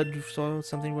it's bed of soil,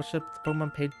 something worshipped, the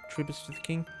Pokemon paid tributes to the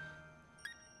king.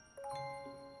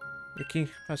 The king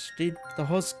has steed. The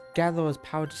horse gatherer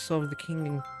power to serve the king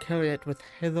and carry it with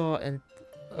hither and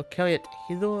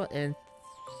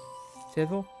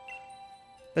thither.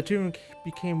 The two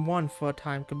became one for a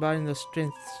time, combining their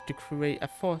strengths to create a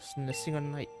force in a single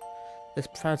night. This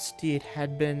proud steed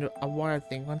had been a wild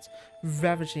thing once,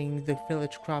 ravaging the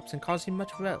village crops and causing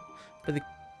much woe. But the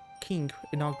king,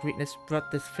 in all greatness, brought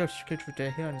this fierce creature to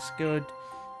hill and skilled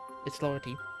its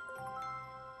loyalty.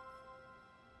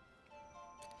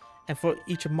 And for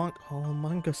each among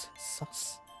us,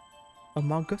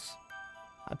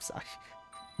 I'm sorry,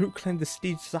 who claimed the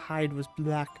steed's hide was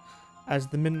black as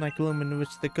the midnight gloom in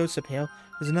which the ghosts appear.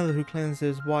 There's another who claims it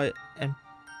is white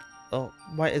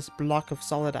as block of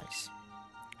solid ice.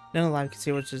 None alive can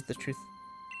say which is the truth.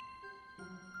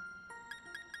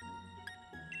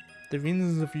 The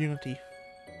Rings of Unity.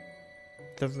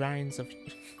 The Rines of...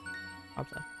 I'm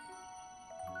sorry.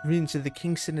 Runes of the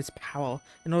king sent its power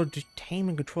in order to tame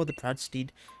and control the proud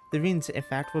steed. The runes, in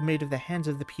fact, were made of the hands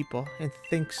of the people, and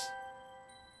thanks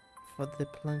for the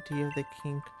plenty of the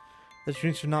king. The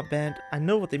runes were not banned. I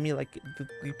know what they mean, like,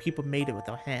 the people made it with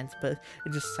their hands, but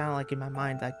it just sounded like in my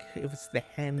mind, like, it was the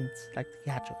hands, like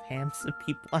the actual hands of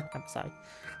people. I'm sorry.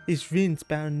 These runes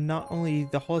bound not only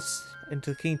the horse and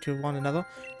the king to one another,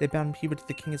 they bound people to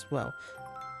the king as well.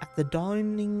 At the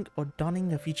dawning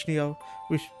of each new year,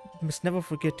 we must never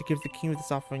forget to give the king with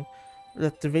this offering.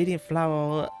 Let the radiant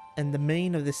flower and the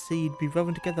mane of the seed be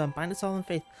woven together and bind us all in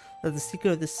faith. Let the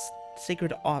secret of this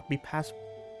sacred art be passed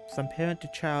from parent to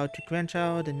child to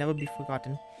grandchild and never be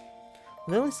forgotten.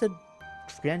 They only said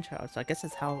grandchild, so I guess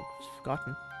that's how it was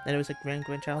forgotten. Then it was a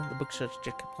grandchild. The book just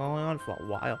kept going on for a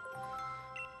while.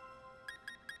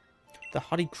 The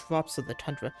hardy crops of the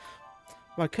tundra.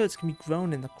 While carrots can be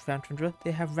grown in the ground tundra,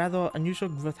 they have rather unusual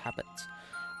growth habits.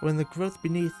 When the growth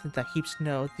beneath the heaped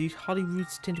snow, these hardy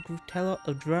roots tend to develop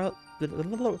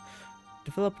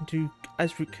into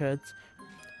ice root curds.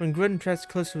 When grown and pressed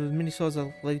close to the many soils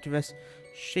are laid to rest,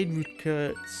 shade root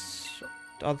curds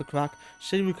are the crack.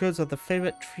 Shade root curds are the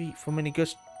favorite treat for many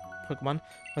ghost Pokemon,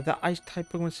 but the ice type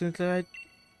Pokemon Sincerite,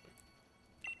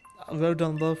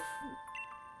 Rodon Love,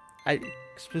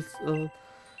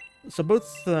 so both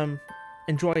of them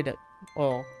enjoyed it,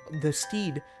 or the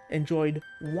steed enjoyed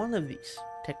one of these,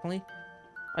 technically.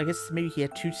 I guess maybe he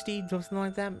had two steeds or something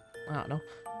like that, I don't know.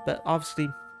 But obviously,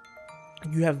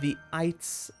 you have the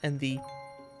ice and the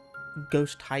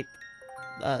ghost type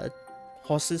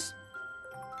horses,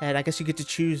 and I guess you get to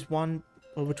choose one,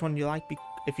 or which one you like,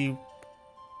 if you,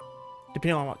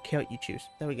 depending on what carrot you choose.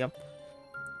 There we go.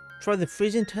 Try the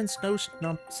freezing 10 snow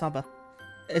summer.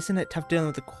 Isn't it tough dealing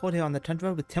with the cold here on the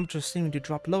tundra, with temperatures seeming to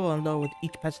drop lower and lower with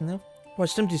each passing hill? Well,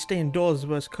 it's tempting to stay indoors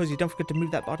where it's cozy. Don't forget to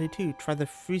move that body too. Try the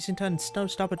freezing 10 snow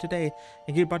stopper today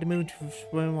and get your body moving to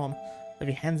swim warm. Have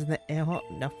your hands in the air hot?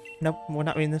 No, nope, we're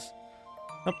not reading this.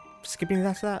 Nope, skipping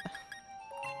that.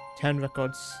 10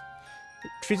 records.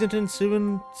 Treason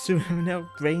souvenir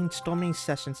brainstorming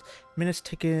sessions. Minutes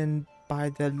taken by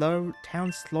the low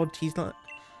town's Lord Teasler.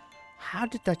 How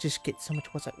did that just get so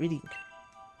much worse at reading?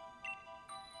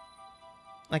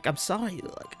 Like, I'm sorry,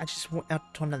 like, I just went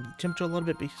out to turn down the temperature a little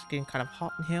bit because it's getting kind of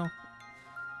hot in here.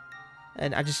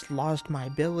 And I just lost my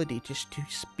ability just to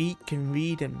speak and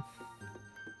read and...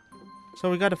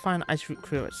 So we gotta find ice root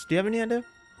carrots. Do you have any idea?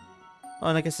 Oh,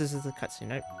 and I guess this is the cutscene,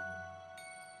 right?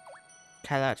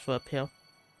 Calyrex will appeal.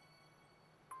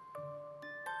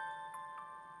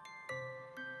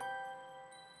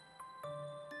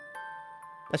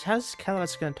 But how's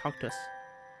Calyrex gonna talk to us?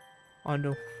 Oh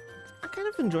no. I kind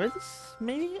of enjoy this,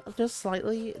 maybe, just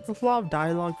slightly. It's a lot of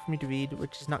dialogue for me to read,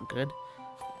 which is not good.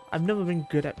 I've never been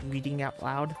good at reading out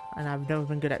loud, and I've never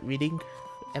been good at reading,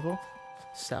 ever.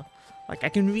 So, like, I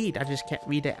can read, I just can't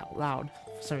read it out loud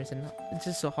for some reason. It's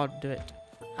just so hard to do it.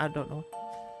 I don't know.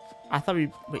 I thought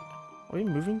wait, are we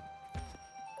moving?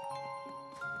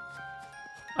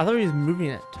 I thought we was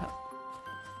moving it.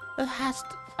 It has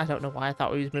to, I don't know why I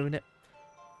thought we was moving it.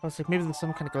 I was like, maybe there's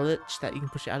some kind of glitch that you can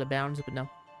push it out of bounds, but no.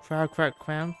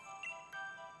 Crown.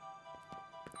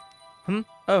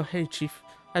 Oh, hey, Chief.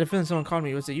 I had a feeling someone called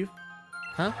me. Was it you?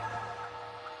 Huh?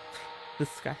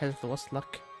 This guy has the worst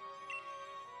luck.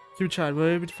 You child, were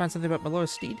you able to find something about my loyal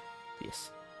steed?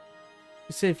 Yes.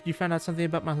 You say if you found out something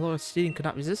about my loyal steed and could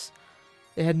not resist?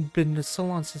 It had been so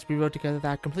long since we rode together that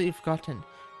I had completely forgotten.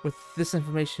 With this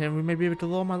information, we may be able to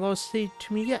lure my loyal steed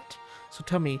to me yet. So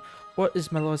tell me, what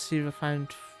is my loyal steed I find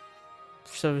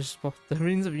serviceable? The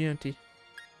Rings of Unity.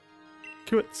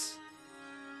 Quits.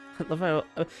 I love how,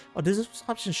 oh, does this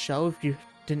option show if you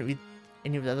didn't read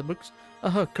any of the other books?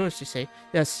 Oh, of course, you say.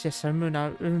 Yes, I remember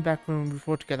now. Even back when we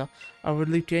fought together, I would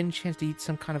leap to any chance to eat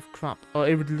some kind of crop, or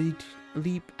it would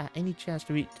leap at any chance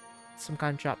to eat some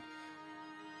kind of crop.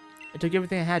 I took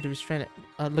everything I had to restrain it.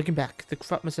 Looking back, the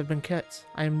crop must have been Kurt's.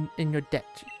 I am in your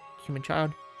debt, human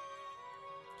child.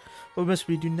 What must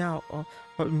we do now, or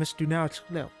what we must do now is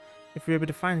clear. If we're able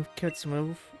to find Kurt's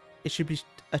move, it should be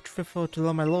a trivial to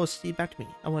lure my loyal steed back to me.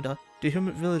 I wonder, do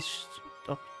human villages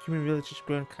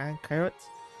grow carrots?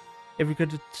 If we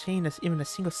could obtain even a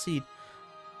single seed.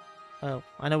 Oh,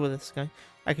 I know where this is going.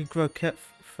 I could grow a carrot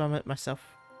from it myself.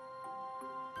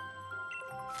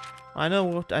 I know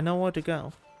where to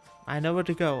go. I know where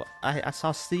to go. I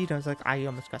saw seed. I was like, I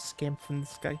almost got scammed from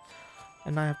this guy,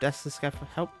 and now I have to ask this guy for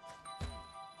help.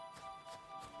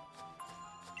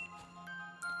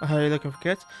 Oh, are you looking for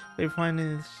carrots? We're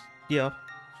finding this. Yeah.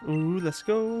 Ooh, let's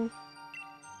go.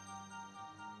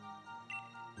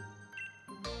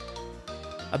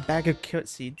 A bag of carrot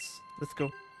seeds. Let's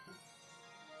go.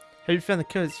 Have you found the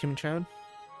carrots, human child?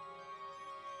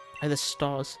 And the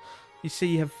stars. You say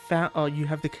you have found. Oh, you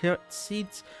have the carrot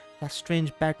seeds. That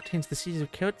strange bag contains the seeds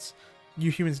of carrots. You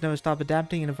humans never stop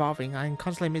adapting and evolving. I am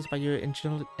constantly amazed by your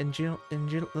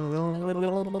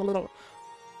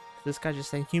This guy just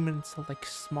saying humans are like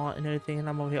smart and everything, and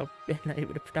I'm over here not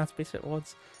able to pronounce basic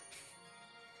words.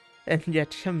 And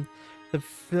yet, the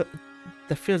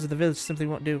fields of the village simply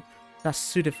won't do. Not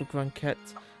suited for growing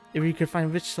carrots. If we could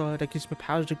find rich soil that gives me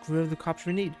powers to grow the crops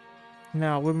we need.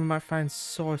 Now, where we might find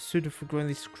soil suited for growing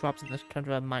these crops in this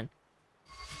country of mine?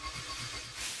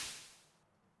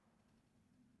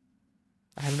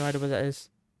 I have no idea where that is.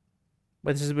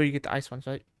 But this is where you get the ice ones,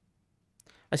 right?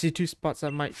 I see two spots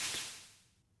that might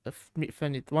meet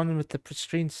friendly. The one with the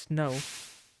pristine snow.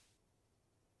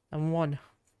 And one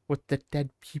with the dead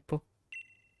people.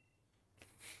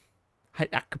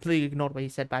 I completely ignored what he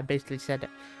said, but I basically said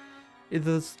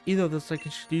either of those I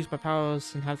can use my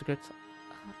powers and have the good.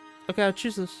 Okay, I'll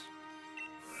choose this.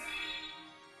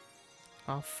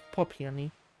 Oh, poor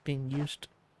peony being used.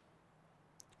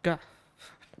 Gah.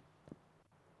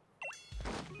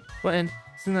 What end?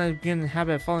 Soon I begin the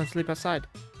habit of falling asleep outside.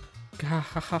 Gah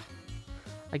ha ha.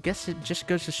 I guess it just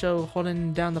goes to show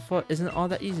holding down the fort isn't all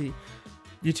that easy.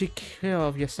 You take care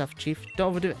of yourself, Chief. Don't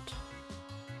overdo it.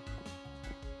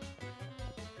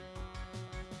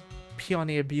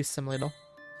 Peony abuse simulator.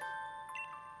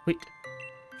 Wait.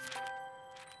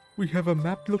 We have a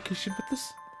map location with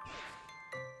this?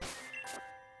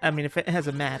 I mean, if it has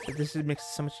a map, this makes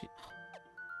it so much.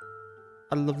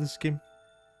 I love this game.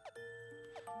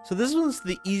 So this one's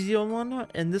the easier one,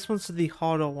 and this one's the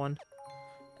harder one.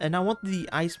 And I want the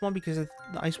ice one because the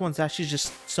ice one's actually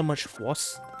just so much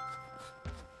worse.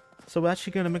 So we're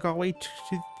actually gonna make our way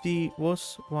to the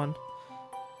worst one.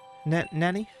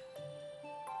 Nanny?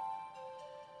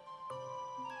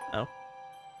 Oh.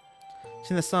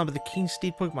 Seen the sound of the King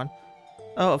Steed Pokemon.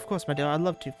 Oh, of course, my dear, I'd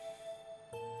love to.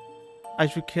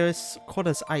 Ice Recurse,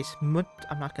 Quarters Ice. I'm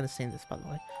not gonna say this, by the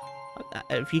way.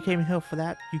 If you came here for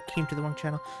that, you came to the wrong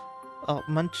channel.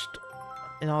 Munched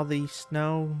in all the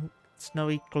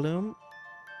snowy gloom.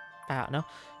 I don't know.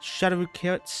 Shadowy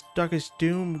Carrots, Darkest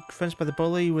Doom, confronted by the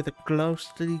bully with a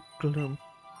ghostly gloom.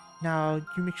 Now,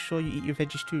 you make sure you eat your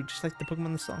veggies too, just like the Pokemon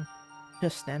in the song.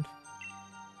 Yes, Stan.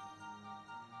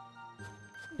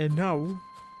 And now,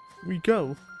 we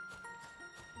go.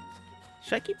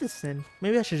 Should I keep this in?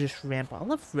 Maybe I should just ramble. I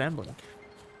love rambling.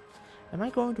 Am I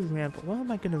going to ramble? What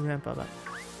am I going to ramble about?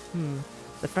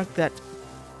 The fact that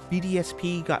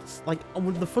BDSP got, like,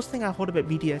 the first thing I heard about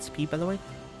BDSP, by the way,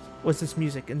 was this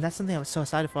music. And that's something I was so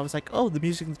excited for. I was like, oh, the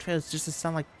music in the trailers just doesn't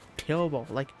sound like terrible.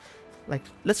 Like,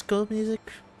 let's go music.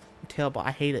 Terrible.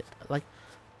 I hate it. Like,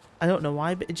 I don't know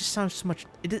why, but it just sounds so much,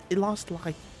 it lost,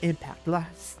 like, impact,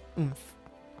 lost oomph.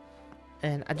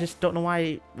 And I just don't know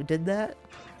why we did that.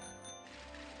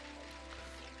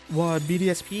 Well,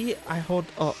 BDSP, I heard,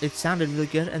 oh, it sounded really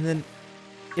good, and then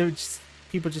it was just,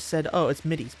 people just said, oh, it's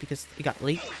MIDIs because it got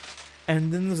leaked.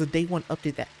 And then there's a day one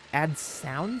update that adds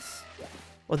sounds,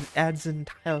 or that adds an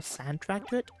entire soundtrack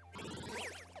to it.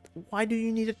 Why do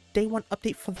you need a day one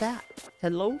update for that?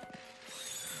 Hello?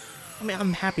 I mean,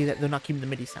 I'm happy that they're not keeping the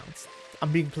MIDI sounds.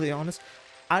 I'm being completely honest.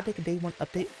 I'd take a day one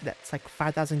update that's like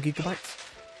 5,000 gigabytes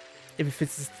if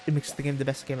it makes the game the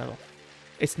best game ever.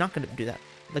 It's not gonna do that.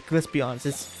 Like, let's be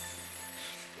honest,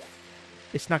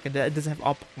 it's not gonna. It doesn't have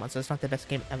all Pokemon, so it's not the best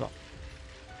game ever.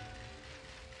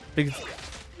 Because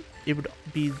it would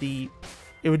be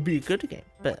a good game,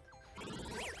 but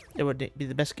it wouldn't be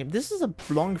the best game. This is a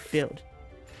long field.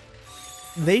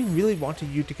 They really wanted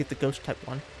you to get the Ghost type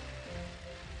one,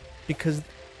 because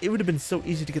it would have been so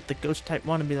easy to get the Ghost type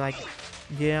one and be like,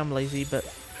 yeah, I'm lazy, but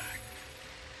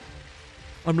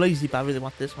I really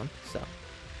want this one. So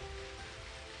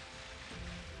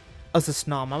as a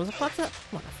Snom, I was like, what's that?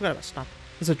 Come on, I forgot about Snom.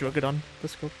 There's a Drogodon.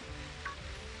 Let's go.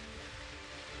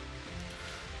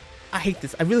 I hate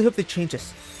this. I really hope they change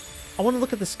this. I want to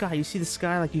look at the sky. You see the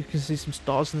sky, like you can see some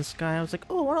stars in the sky. I was like,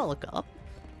 oh, why not look up?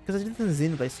 Because I did this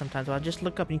in Xenoblade sometimes, where I just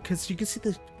look up, because you can see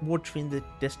the water tree in the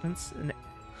distance, and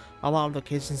a lot of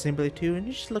locations in Xenoblade 2, and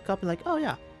you just look up and like, oh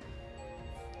yeah,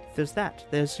 there's that.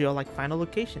 There's your like final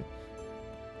location.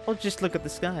 Or just look at the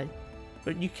sky.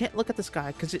 But you can't look at the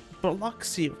sky because it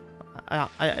blocks you.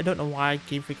 I don't know why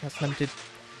Game Freak has limited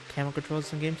camera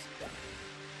controls in games.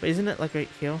 But isn't it like right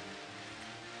here?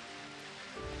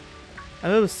 I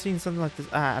remember seeing something like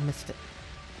this. I missed it.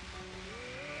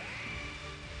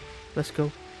 Let's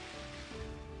go.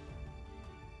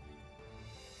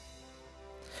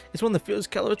 It's one of the fields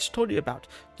Calyrex told you about. Do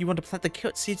you want to plant the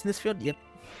carrot seeds in this field? Yep.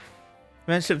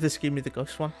 Imagine if this gave me the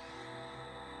ghost one.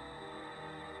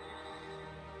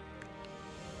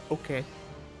 Okay.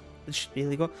 It should be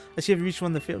illegal. Let's see if you reach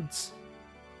one of the fields.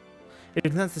 If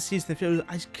it plants the seeds in the field,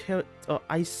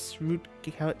 ice root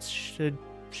carrots should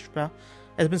sprout.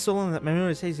 It's been so long that my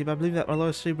memory is hazy, but I believe that my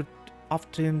lower seed would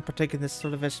often partake in this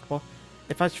sort of vegetable.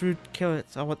 If ice root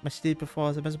carrots are what my seed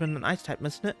before, it must have been an ice type,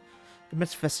 mustn't it? It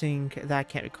must be something that I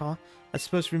can't recall. I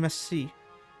suppose we must see.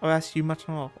 I'll ask you much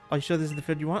more. Are you sure this is the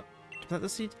field you want to plant the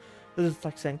seeds? This is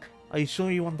like saying, are you sure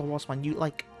you want the worst one?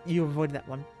 You avoid that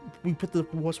one. We put the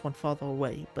worst one farther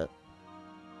away, but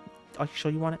are you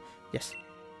sure you want it? Yes.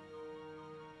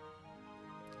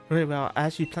 Very well, I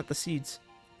asked you to plant the seeds.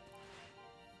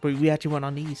 But we actually went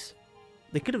on these.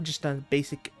 They could have just done a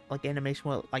basic like animation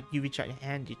where like you reach out your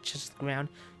hand, you touch the ground.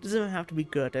 It doesn't even have to be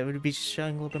good. It would be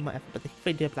showing a little bit more effort, but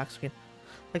they did black screen.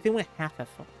 Like they went half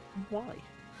effort. Why?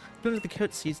 Look at the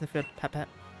carrot seeds in the field, Pat Pat.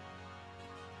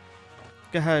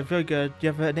 Go ahead, very good. You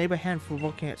have a neighbor hand for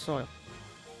working at soil.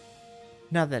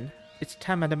 Now then, it's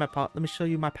time I did my part. Let me show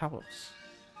you my powers.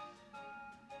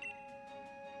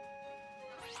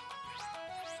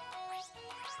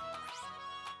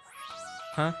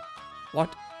 Huh?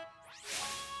 What?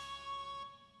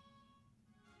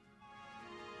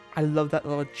 I love that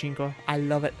little jingle. I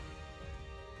love it.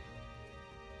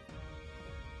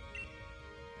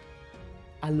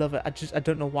 I love it. I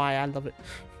don't know why I love it.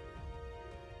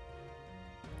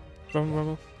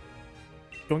 Rumble.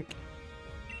 Doink.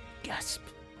 Gasp.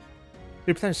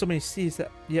 We planted so many seeds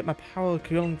that yet my power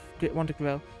could only get one to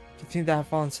grow. To think that I have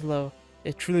fallen so low,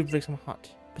 it truly breaks my heart.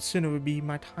 But soon it would be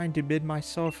my time to bid my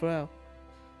soul farewell.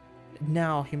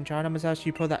 Now, human child, I must ask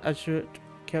you to pull that extra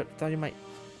carrot. Thought you might.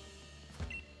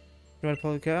 You want to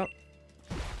pull the carrot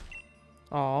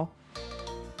out? Aww.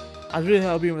 I was really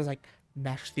hoping it was like,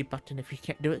 mash the button. If you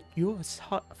can't do it, you're a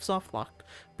soft lock.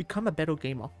 Become a better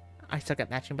gamer. I suck at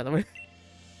matching, by the way.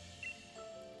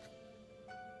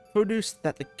 Produce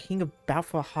that the king of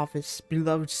Balfour Harvest's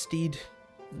beloved steed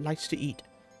likes to eat.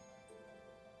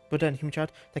 Well done, human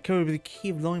child. That carrot will be the key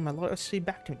of lowering my loyalty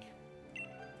back to me.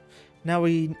 Now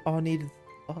all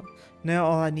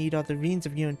I need are the Reins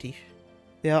of Unity.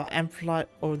 They will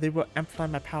amplify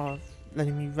my power,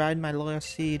 letting me ride my loyal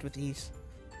steed with ease.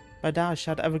 I doubt I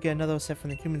shall ever get another set from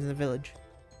the humans in the village.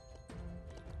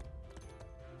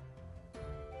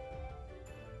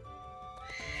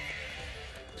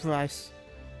 Price.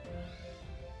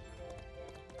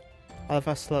 I love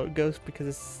how slow it goes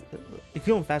because it's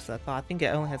going faster than I thought. I think it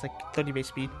only has like 30 base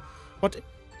speed. What?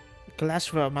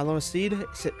 Calyrex, my lower seed?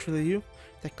 Is it truly you?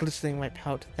 That glistening white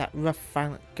pout, that rough,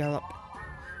 violent gallop.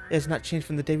 It has not changed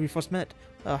from the day we first met.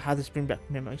 Oh, how this brings back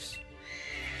memories.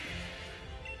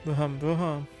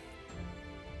 Bruhum.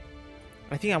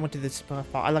 I think I went to this spot.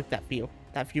 I like that view.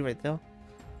 That view right there.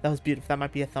 That was beautiful. That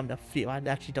might be a thumbnail view. I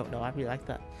actually don't know. I really like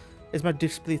that. It's my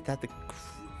disbelief that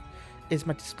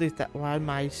while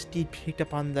my steed picked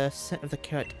up on the scent of the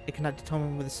carrot, it could not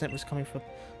determine where the scent was coming from.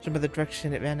 Judging by the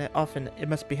direction it ran it often, it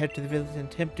must be headed to the village and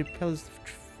attempt to repel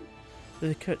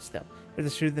the carrots there. If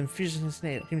it's true, then fusion his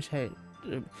name,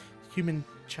 human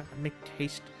child make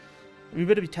taste. We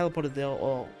better be teleported there,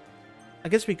 or I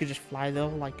guess we could just fly though.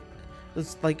 Like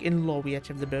it's like in lore, we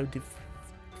actually have the ability to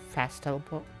fast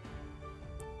teleport.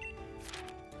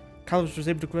 Calyrex was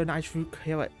able to grow an ice root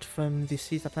carrot from the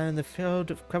seeds that planted in the field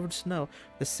of covered snow.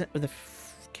 The scent of the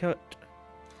carrot.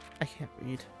 I can't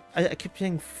read. I keep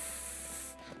saying.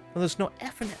 Well, there's no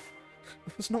F in it.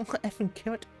 There's no F in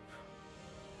carrot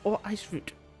or ice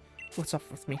root. What's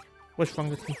off with me? What's wrong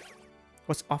with me?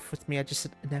 What's off with me? I just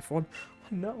said an F1. Oh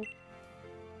no.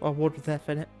 Or a word with F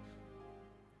in it.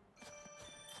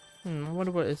 I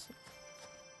wonder what it is.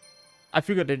 I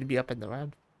figured it'd be up in the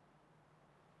round.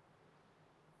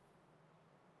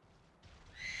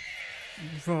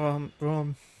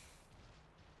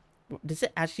 Does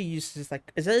it actually use this,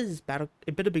 like, is that his battle?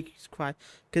 It better be cry,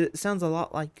 because it sounds a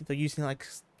lot like they're using like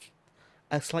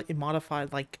a slightly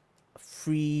modified, like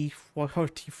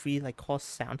royalty-free like horse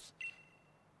sounds.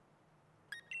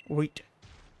 Wait,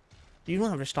 you don't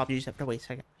have to stop. You just have to wait a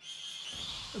second.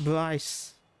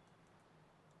 Bryce.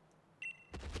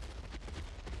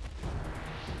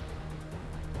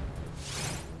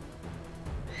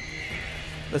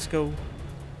 Let's go.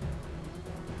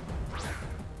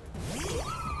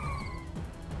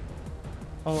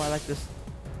 Oh, I like this.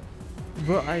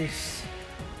 Bro, ice.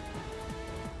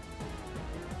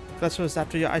 That's what's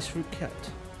after your ice root cat.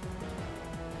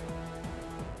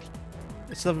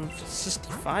 It's level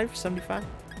 65, 75?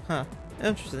 Huh.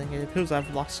 Interesting. It appears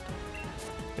I've lost.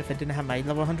 If I didn't have my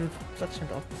level 100 reflection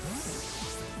dog.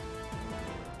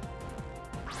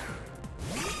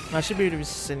 I should be able to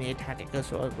resist any attack it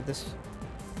goes with this.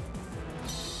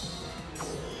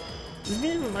 This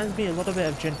really reminds me a little bit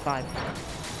of Gen 5.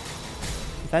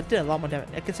 That did a lot more damage.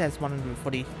 I could say it's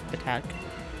 140 attack.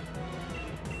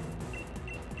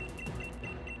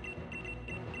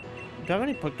 Do I have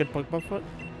any good Pokeball for it?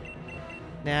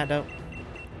 Nah, I don't.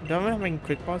 Do I have any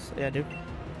quick balls? Yeah, I do.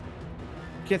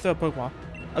 Can't throw a Pokeball.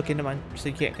 Okay, never mind. So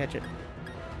you can't catch it.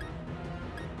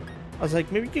 I was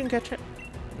like, maybe you can catch it?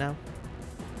 No.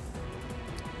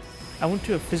 I went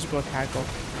to a physical attack goal.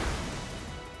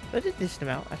 I did this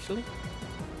amount, actually.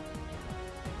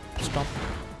 Stop.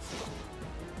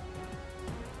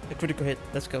 A critical hit.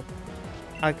 Let's go.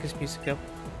 I like this music though.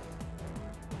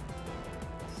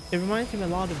 It reminds me a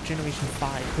lot of Generation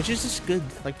 5, which is just good.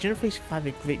 Like Generation 5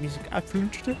 had great music. I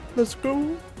finished it. Let's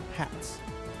go. Hats.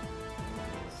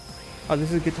 Oh,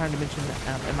 this is a good time to mention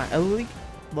that in my other league,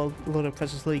 Lord of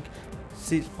Precious League,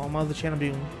 see on my other channel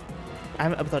doing. I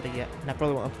haven't uploaded it yet, and I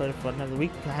probably won't upload it for another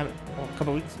week. I haven't, or a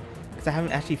couple of weeks, because I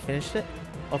haven't actually finished it.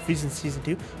 Or season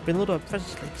 2. But in Lord of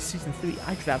Precious League season 3,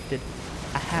 I drafted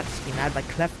a hat scheme. I have like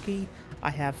Klefki, I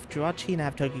have Jirachi, and I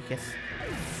have Togekiss.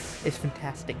 It's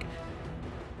fantastic.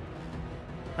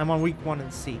 I'm on week 1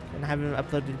 in C, and I haven't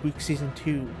uploaded season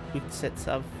 2 week 6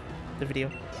 of the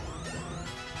video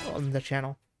on the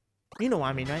channel. You know what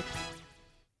I mean, right?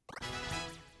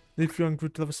 If you're on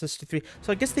group level 63.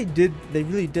 So I guess they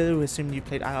really did assume you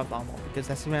played Isle of Almo, because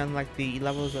that's around like the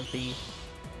levels of the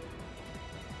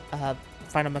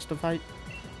final master fight.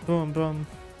 Boom, boom.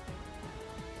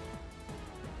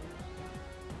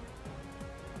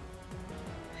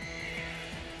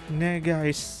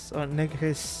 Negais or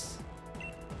Negais.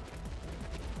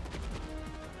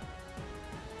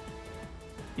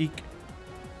 Eek.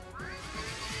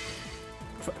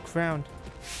 Crowned.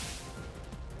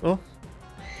 Oh.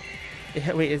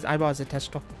 Wait, his eyeball is a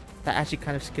testicle. That actually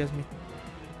kind of scares me.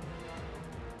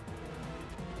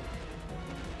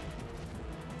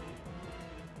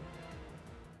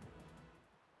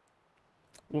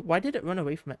 Why did it run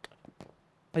away from it?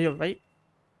 Are you alright?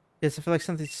 Yes, I feel like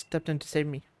something stepped in to save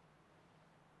me.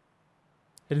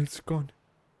 And it's gone.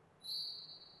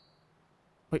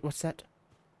 Wait, what's that?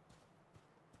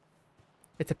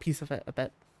 It's a piece of it, I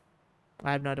bet.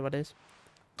 I have no idea what it is.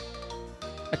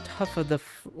 A tuft of the...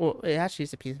 well, it actually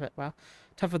is a piece of it, wow.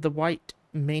 Tuft of the white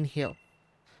mane hair.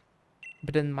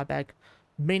 But in my bag.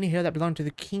 Mane hair that belonged to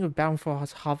the king of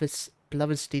Boundfall's harvest,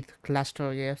 beloved steed,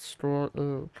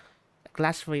 Glastriel.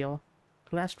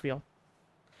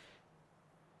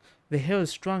 The hair is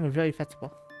strong and very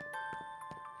flexible.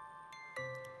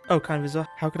 Oh, kind Wizard,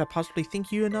 how could I possibly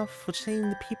thank you enough for saving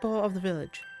the people of the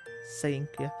village? Saying,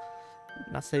 yeah.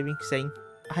 Not saving, saying.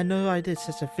 I had no idea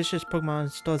such a vicious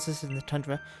Pokemon still existed in the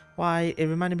Tundra. Why, it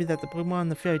reminded me that the Pokemon in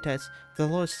the fairy tales, the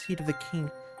lost seed of the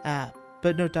king.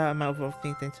 But no doubt I'm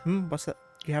overthinking things. What's that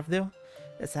you have there?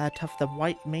 Is that tough the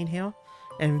white mane hair?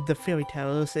 And the fairy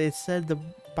tales, it said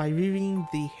by weaving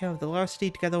the hair of the lost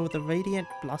seed together with a radiant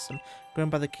blossom grown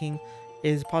by the king, it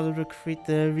is possible to create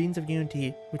the Rings of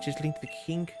Unity, which linked the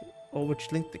king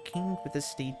with his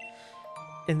steed.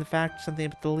 In the fact, something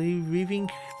about the weaving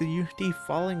the Unity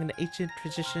following an ancient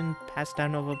tradition passed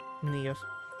down over the years.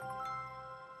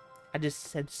 I just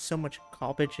said so much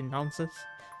garbage and nonsense,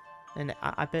 and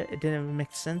I bet it didn't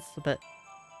make sense, but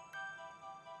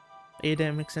it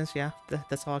didn't make sense, yeah,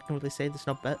 that's all I can really say, there's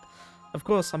no bet. Of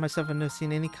course, I myself have never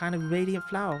seen any kind of radiant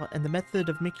flower, and the method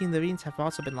of making the rings have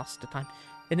also been lost to time.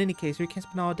 In any case, we can't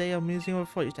spend all day amusing over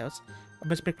fairy tales. I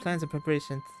must make plans and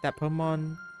preparations that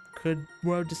Pokemon could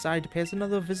well decide to pay us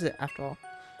another visit after all.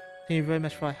 Thank you very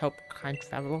much for your help, kind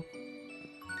traveler.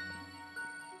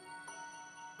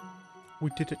 We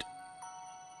did it.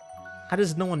 How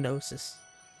does no one notice this?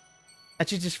 I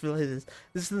just realized this.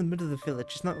 This is in the middle of the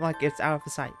village. It's not like it's out of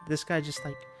the sight. This guy just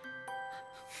like...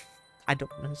 I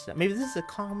don't understand. Maybe this is a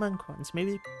common occurrence.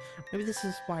 Maybe this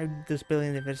is why there's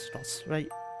billions of visitors, right?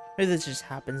 Maybe this just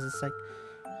happens. It's like,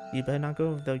 you better not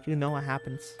go, though. You know what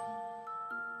happens.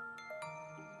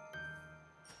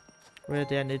 Where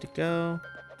do I need to go?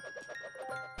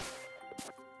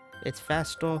 It's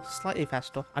faster, slightly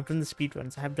faster. I've done the speed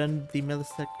runs. I have done the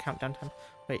millisecond countdown time.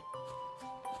 Wait,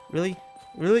 really?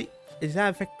 Really? Is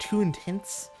that effect too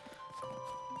intense?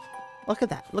 Look at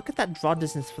that. Look at that draw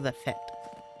distance for the effect.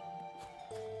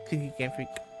 Cookie Game Freak.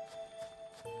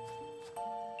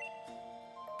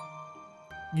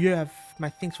 You have my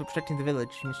thanks for protecting the village,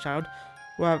 Miss Child.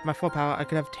 Well, with my full power, I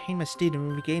could have tamed my steed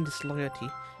and regained its loyalty.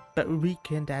 But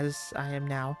weakened as I am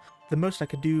now, the most I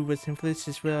could do was influence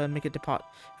its will and make it depart.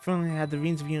 If only I had the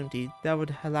Rings of Unity, that would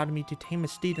have allowed me to tame my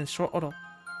steed in short order.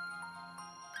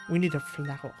 We need a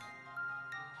flower.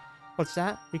 What's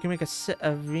that? We can make a set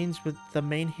of rings with the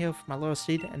main hair from my loyal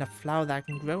steed and a flower that I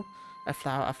can grow. A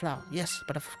flower. Yes,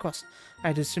 but of course, I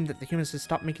had assumed that the humans had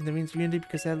stopped making the Rings of Unity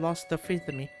because they had lost their faith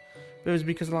in me. But it was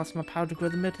because I lost my power to grow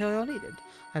the material I needed.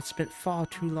 I had spent far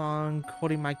too long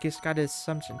holding my misguided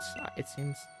assumptions, it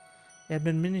seems. It had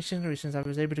been many generations I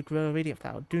was able to grow a radiant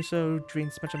flower. Doing so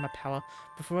drains much of my power,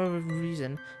 but for whatever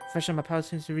reason, fresh of my power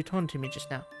seems to return to me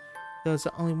just now. There is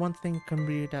only one thing can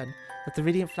be done. Let the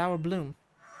radiant flower bloom.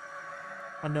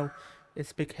 Oh no,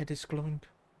 its big head is glowing.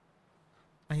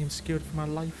 I am scared for my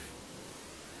life.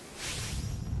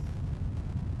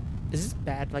 Is this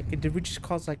bad? Like, did we just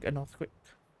cause like an earthquake?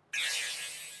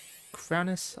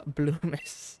 Crownus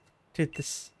Bloomus did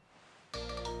this.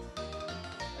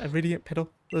 A radiant petal.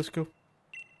 Let's go.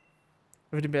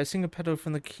 A single petal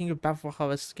from the King of Bountiful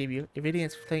Harvest gave you. A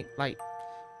radiant flame light.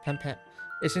 Pam.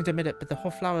 It's intermittent, but the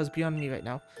whole flower is beyond me right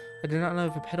now. I do not know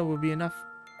if a petal will be enough,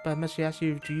 but I must ask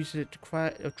you to use it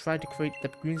to try to create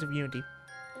the Rings of Unity.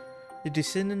 The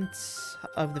descendants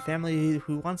of the family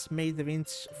who once made the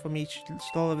rings for me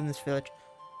still live in this village.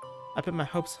 I put my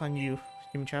hopes on you,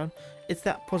 human child. It's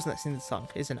that person that sings the song,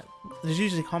 isn't it? There's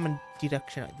usually a common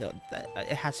deduction that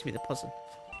it has to be the person.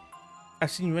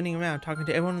 I've seen you running around talking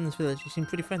to everyone in this village. You seem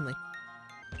pretty friendly.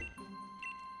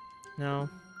 No.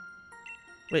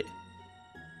 Wait.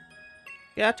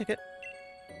 Yeah, I'll take it.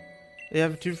 You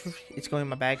have a tooth? It's going in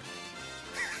my bag.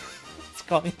 It's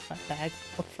going in my bag.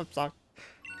 Oh, I'm sorry.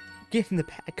 Get in the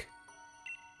bag.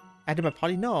 Add to my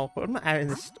party? No. What am I adding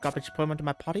this garbage Pokemon to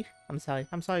my party? I'm sorry.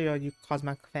 I'm sorry, you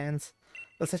Cosmic fans.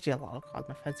 There's actually a lot of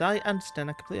Cosmic fans. I understand.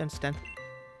 I completely understand.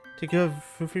 Take care of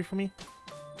Fufu for me.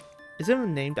 Is it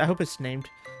named? I hope it's named.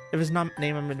 If it's not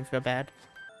named, I'm gonna feel bad.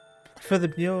 For the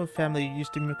Neo family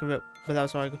used to make a rope, but that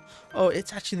was all I go. Oh,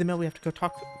 it's actually the mill we have to go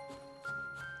talk to.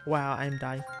 Wow, I'm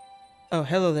dying. Oh,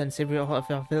 hello then, savior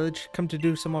of our village. Come to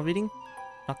do some more reading?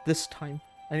 Not this time.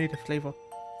 I need a flavor.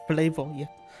 Yeah.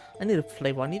 I need a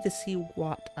flavor. I need to see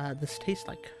what this tastes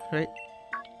like, right?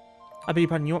 I beg your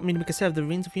pardon, you want me to make a set of the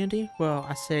Rings of Unity? Well,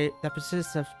 I say that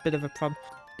persists a bit of a problem.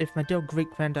 If my dear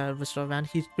great-granddad was still around,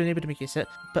 he's been able to make a set,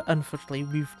 but unfortunately,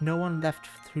 we've no one left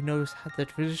who knows how the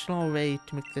traditional way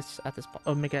to make this at this point,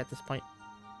 or make it at this point.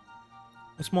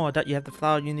 What's more, I doubt you have the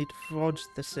flower you need to forge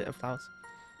the set of flowers.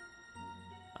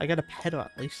 I got a petal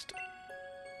at least.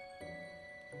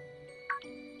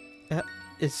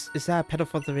 Is that a petal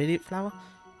for the radiant flower?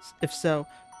 If so,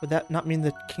 would that not mean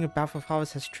the King of Bountiful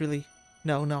Harvest has truly...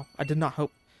 No, I did not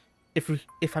hope.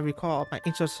 If I recall, my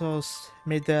ancient souls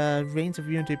made the Reigns of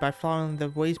Unity by following the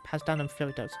ways passed down in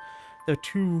fairy tales. There are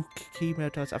two key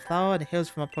motors, a flower and hills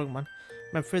from a Pokemon.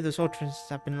 I'm afraid those ultras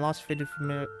have been lost faded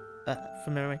from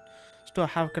memory. Still,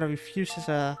 how could I refuse as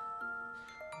a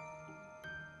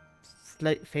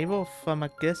slight favor from a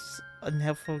guest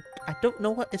unhelpful? I don't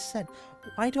know what it said.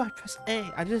 Why do I press A?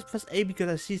 I just press A because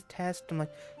I see test. I'm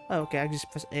like, oh, okay, I just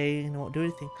press A and it won't do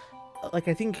anything. Like,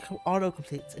 I think auto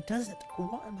completes. It doesn't.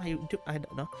 What am I doing? I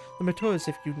don't know. The materials,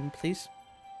 if you please.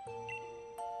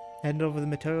 Hand over the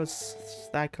materials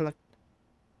that I collect.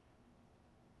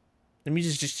 The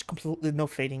music's just completely no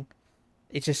fading.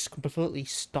 It just completely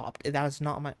stopped. That was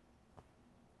not my.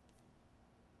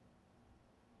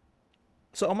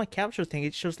 So on my capture thing,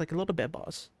 it shows like a little bit of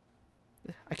bars.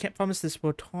 I can't promise this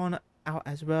will turn out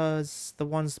as well as the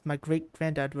ones my great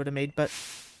granddad would have made, but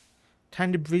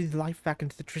time to breathe life back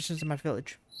into the traditions of my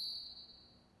village.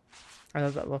 I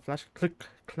love that little flash. Click,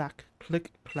 clack,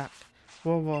 click, clack.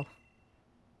 Whoa, whoa.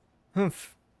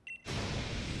 Humph.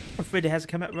 I'm afraid it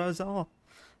hasn't come out well at all.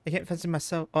 I can't fancy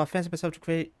myself, or I fancy myself to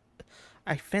create.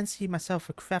 I fancy myself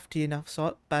a crafty enough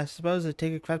sort, but I suppose I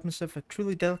take a craftsmanship a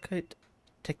truly delicate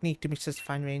technique to make such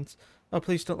fine rains. Oh,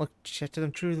 please don't look dejected.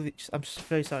 I'm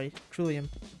very sorry. Truly am.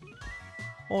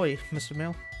 Oi, Mr.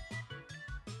 Mill.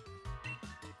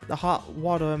 The hot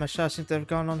water in my shower seems to have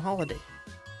gone on holiday.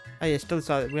 Oh yeah, still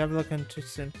sorry. We have a look into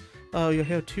soon. Oh, you're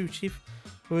here too, Chief.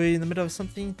 We're in the middle of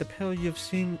something. The pill you've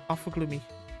seen awful gloomy.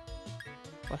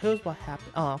 Well, here's what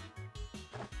happened. Oh.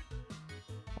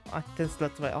 I guess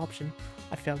that's the right option.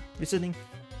 I failed. Resetting.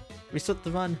 Reset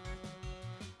the run.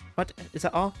 What? Is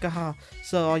that all? Gaha.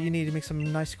 So all you need to make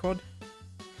some nice chord?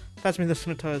 Pass me the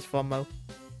scimitars for Mo.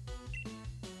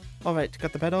 Alright,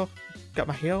 got the pedal. Got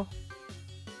my heel.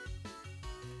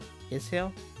 His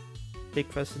heel?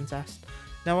 Big questions asked.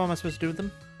 Now what am I supposed to do with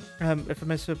them? If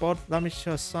I'm so bored, let me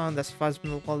show a song that survives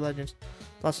from the World Legends.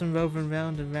 Blossom roving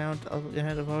round and round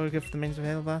ahead of Oregon for the mains of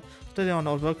Halo. Study on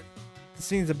old book. The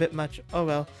scene's a bit much. Oh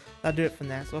well, I'll do it from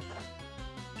there. So,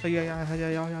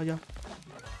 yeah.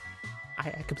 I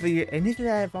completed anything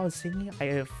that I was singing. I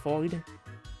avoid.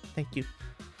 Thank you.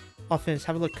 All finished.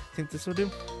 Have a look. Think this will do?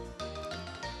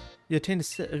 You attain a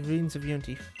set of rings of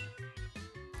unity.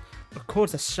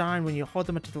 Chords that shine when you hold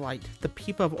them into the light. The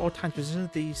people of all times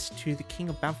presented these to the king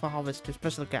of bountiful harvest to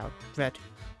special God, bread.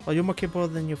 While you're more capable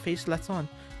than your face lets on,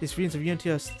 these rings of unity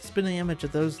are the spinning image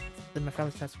of those in my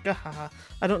family's house.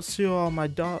 I don't sue all my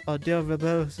dear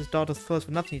Rebel's daughter's clothes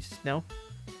for nothing, you just know.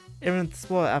 Even the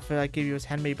spoiler outfit I gave you was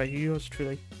handmade by yours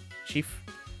truly, Chief.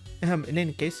 In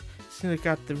any case, since I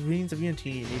got the rings of unity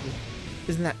you needed.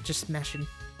 Isn't that just smashing?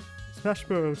 Smash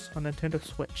Bros. On Nintendo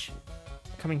Switch.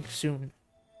 Coming soon.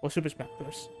 Or Super Smash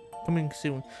Bros. Coming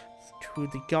soon to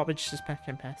the garbage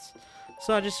suspension pass.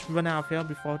 So I just run out of here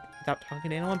without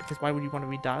talking to anyone, because why would you want to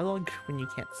read dialogue when you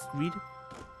can't read?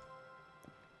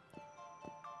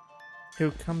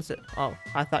 Here comes it. Oh,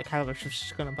 I thought Calyrex was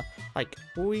just gonna like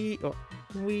wee or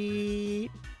wee.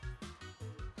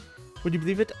 Would you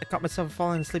believe it? I caught myself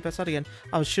falling asleep outside again.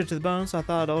 I was shivering to the bone, so I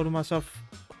thought I'd warm myself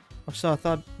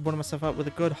up with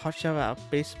a good hot shower out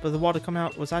base, but the water coming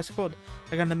out was ice cold.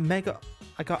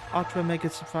 I got ultra mega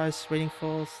surprise waiting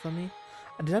for me.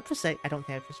 Did I press A? I don't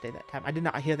think I pressed A that time. I did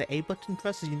not hear the A button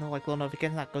presses, you know, like little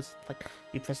notification that goes like,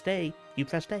 you pressed A, you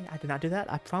pressed A. I did not do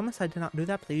that. I promise I did not do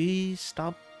that. Please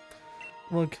stop.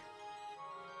 Look.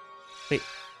 Wait.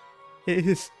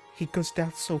 He goes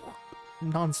down so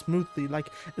non-smoothly, like,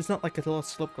 it's not like a little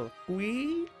slope go,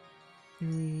 wee.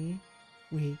 I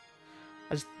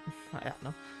don't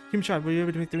know. Human Child, were you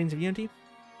able to make the Rings of Unity?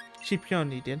 She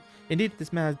purely did. Indeed,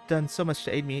 this man has done so much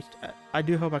to aid me. I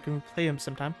do hope I can play him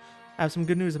sometime. I have some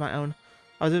good news of my own.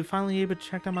 I was finally able to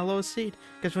track down my lowest seed.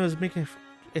 Guess when I was making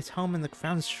its home in the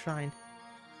Crown's Shrine.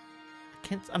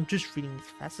 I'm just reading as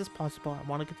fast as possible. I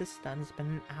want to get this done. It's been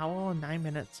an hour and 9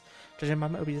 minutes. Judging by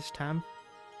Moby this time.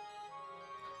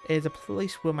 It is a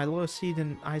place where my loyal seed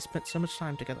and I spent so much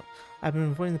time together. I've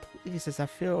been avoiding the police as I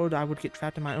feared I would get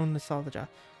trapped in my own nostalgia.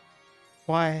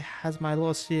 Why has my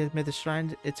loyal seed made the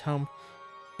shrine its home?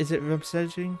 Is it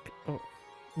reminiscing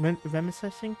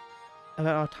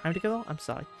about our time together? I'm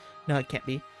sorry. No, it can't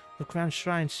be. The Crown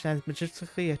Shrine stands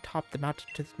majestically atop the mountain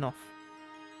to the north.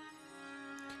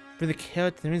 Bring the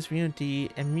carrot to the Rings of Unity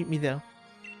and meet me there.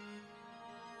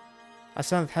 I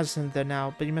sound hesitant there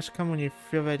now, but you must come when you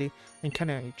feel ready and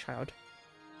canary child.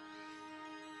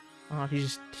 Oh, he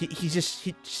just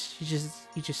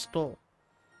stole.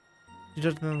 You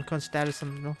don't know the current status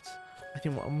on the notes. I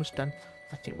think we're almost done.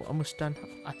 Where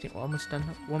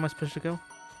am I supposed to go?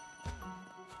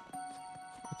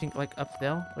 I think like up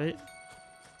there, right?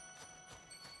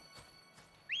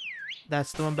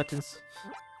 That's the one buttons.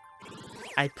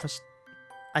 I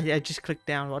just clicked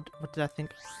down. What did I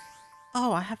think?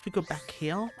 Oh, I have to go back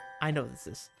here? I know this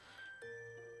is.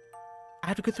 I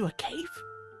have to go through a cave?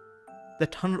 The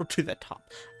tunnel to the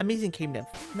top. Amazing cave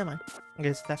nymph. Never mind. I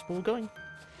guess that's where we're going.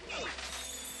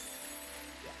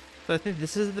 So I think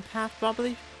this is the path,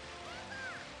 probably.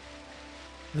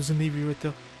 There's a navy right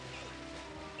there.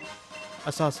 I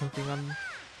saw something on...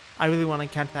 I really want to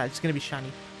encounter that. It's gonna be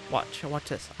shiny. Watch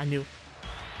this. I knew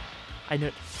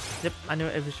it. Yep, I knew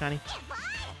it was shiny.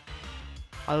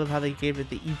 I love how they gave it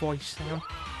the E-boy sound.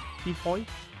 E-boy?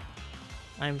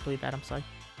 I am really bad, I'm sorry.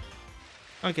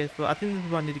 Okay, so I think this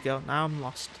is where I need to go. Now I'm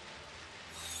lost.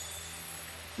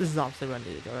 This is obviously where I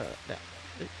need to go.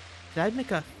 Did I make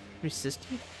a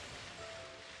 360?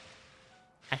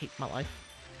 I hate my life.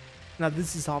 Now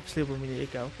this is obviously where we need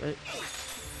to go, right?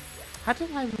 How did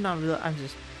I not realize? I'm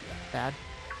just bad.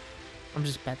 I'm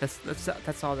just bad.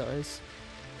 That's all there is.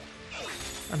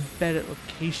 I'm bad at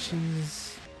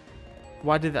locations.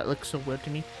 Why did that look so weird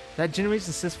to me? That generates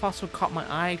the cyst fossil caught my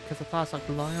eye because I thought it was like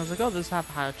glowing. I was like, oh, this have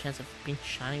a higher chance of being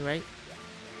shiny, right?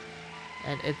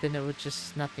 And then it was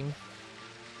just nothing.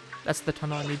 That's the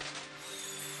tunnel I need.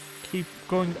 Keep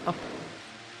going up.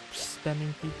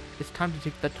 Spamming people. It's time to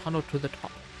take the tunnel to the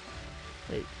top.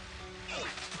 Wait.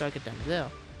 How do I get down there?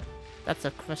 That's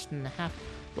a question and a half.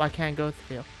 Why can't I go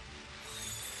through?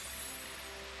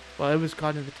 Well, it was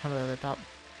caught in the tunnel at the top.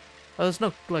 Oh, there's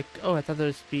no, like, oh, I thought there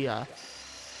was be,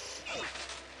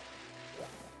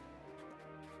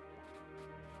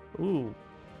 Ooh.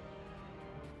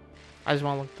 I just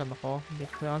want to look down the hall, to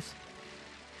be honest.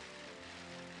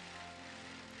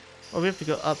 Oh, we have to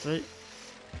go up, right?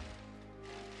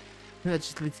 That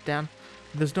just leads down.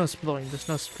 There's no exploring, there's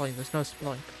no exploring, there's no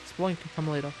exploring. Exploring can come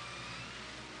later.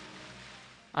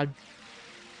 I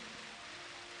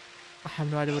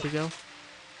have no idea where to go.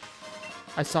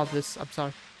 I saw this, I'm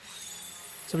sorry.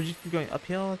 So we just keep going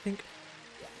uphill, I think.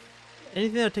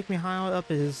 Anything that'll take me higher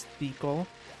up is the goal.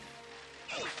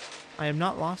 I am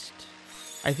not lost.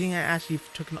 I think I actually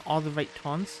took all the right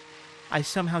turns. I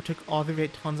somehow took all the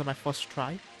right turns on my first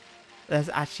try. That's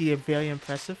actually very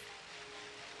impressive.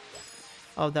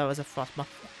 Oh, that was a frost moth.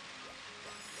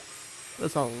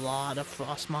 There's a lot of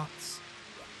frost moths.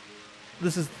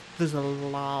 There's a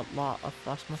lot of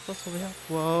frost moths over here.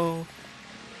 Whoa.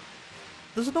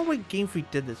 There's no way Game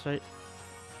Freak did this, right?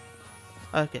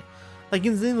 Okay. Like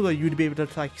in Xenoblade, you'd be able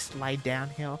to like slide down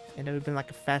here, and it would have been like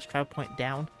a fast travel point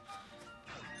down.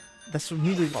 That's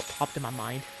immediately what popped in my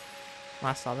mind when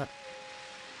I saw that.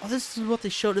 Oh, this is what they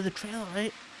showed in the trailer,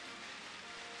 right?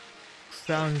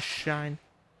 Crown Shine.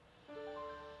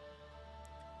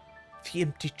 The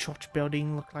empty church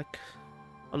building look like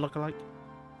a lookalike.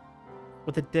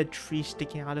 With a dead tree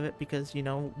sticking out of it because, you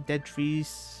know, dead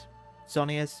trees,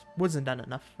 Zonias wasn't done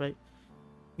enough, right?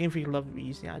 Game Freak love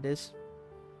reusing ideas.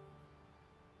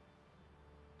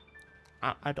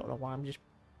 I don't know why, I'm just...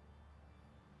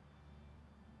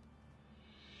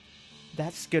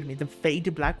 That scared me. The fade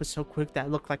to black was so quick that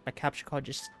it looked like my capture card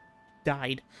just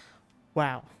died.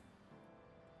 Wow.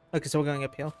 Okay, so we're going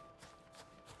uphill.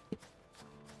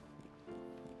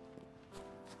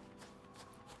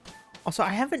 Also, I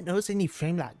haven't noticed any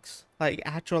frame lags. Like,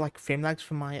 actual, like, frame lags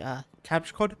from my,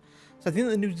 capture card. So I think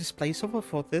the new display software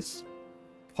for this,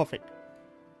 perfect.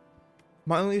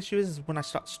 My only issue is when I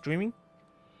start streaming,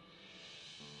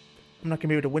 I'm not gonna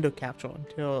be able to window capture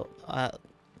until,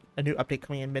 a new update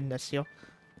coming in mid next year.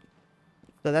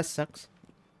 So that sucks.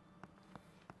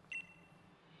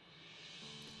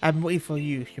 I've been waiting for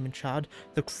you, human child.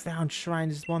 The Crown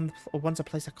Shrine is once a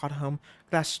place I called home.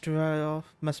 Glastriel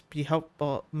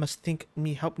must think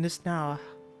me helpless now.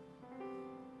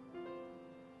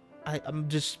 I'm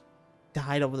just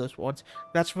died over those words.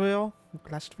 Glastriel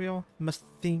must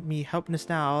think me helpless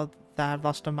now that I've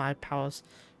lost all my powers.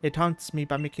 It taunts me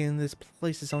by making this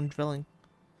place its own dwelling.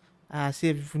 See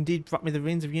if you've indeed brought me the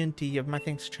reins of unity of my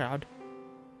thanks, child.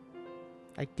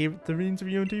 I gave it the reins of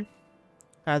unity.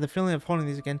 The feeling of holding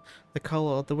these again, the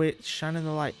color, the way it shines in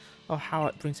the light, oh how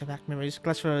it brings back memories.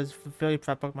 Glastriel is a very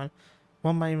proud Pokemon.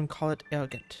 One might even call it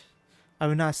arrogant. It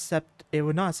would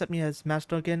not accept me as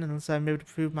master again unless I'm able to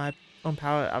prove my own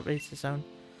power outweighs its own.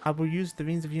 I will use the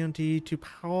reins of unity to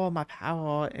power my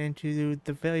power into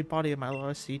the very body of my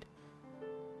lower seed.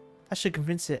 I should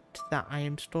convince it that I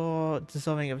am still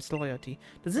deserving of its loyalty.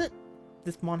 Doesn't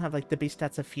this mon have like the base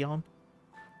stats of Fion?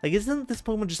 Like, isn't this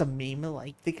Pokemon just a meme?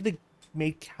 Like, they could have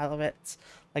made Calyrex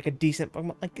like a decent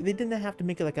Pokemon. Like, they didn't have to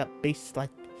make it like a base,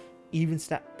 like, even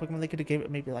stat Pokemon. They could have gave it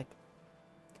maybe like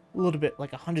a little bit,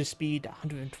 like 100 speed,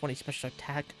 120 special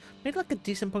attack. Maybe like a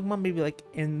decent Pokemon. Maybe like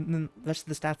in the rest of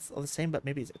the stats are the same, but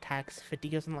maybe its attacks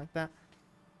 50 or something like that.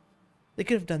 They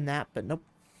could have done that, but nope.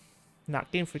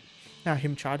 Not Game Freak. Not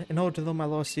Human Child. In order to lower my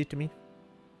loyalty to me.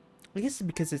 I guess it's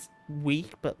because it's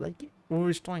weak, but like we're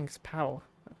restoring its power.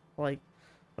 Like,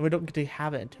 and we don't get to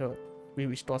have it until we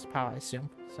restore its power, I assume.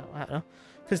 So I don't know.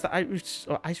 Because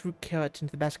the ice root carrot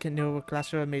into the basket near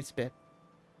Glacier made spit.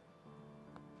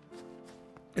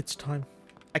 It's time.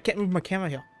 I can't move my camera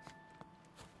here.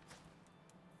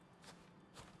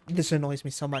 This annoys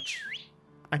me so much.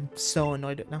 I'm so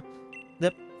annoyed right now.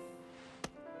 Yep.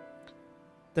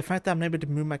 The fact that I'm able to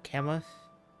move my camera.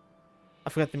 I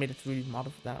forgot they made a 3D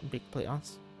model for that, I'm being completely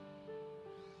honest.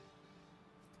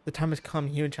 The time has come,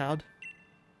 human child.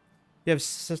 You have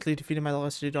successfully defeated my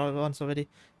loyalty once already,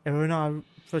 and we're not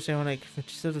approaching on which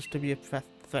considers to be a threat.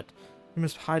 You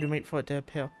must hide and wait for it to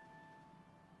appear.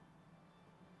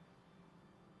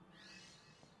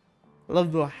 I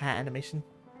love the little hat animation.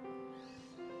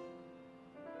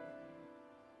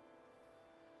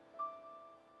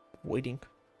 Waiting.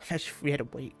 We had to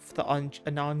wait for the an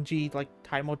RNG like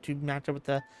timer to match up with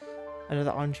the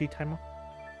another RNG timer,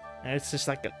 and it's just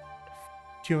like a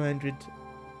 200.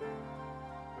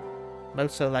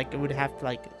 Also, like it would have to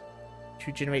like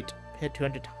to generate hit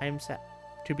 200 times that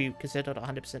to be considered a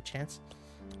 100% chance.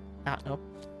 I don't know.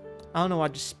 I don't know why I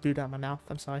just spewed out my mouth.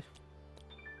 I'm sorry.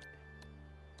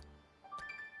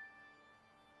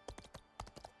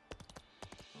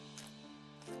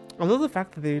 I love the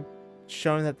fact that they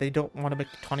showing that they don't want to make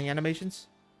taunting animations.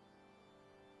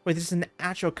 Wait, this is an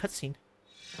actual cutscene.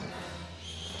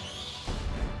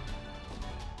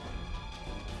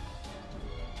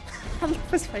 I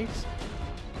love his face.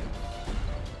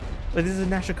 Wait, this is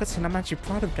an actual cutscene. I'm actually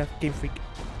proud of that, Game Freak.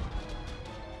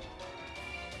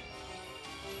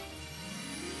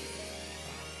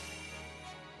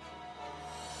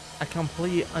 I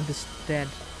completely understand.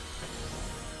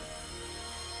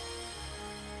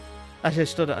 Actually, I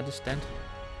still don't understand.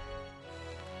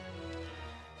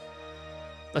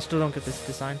 I still don't get this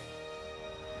design.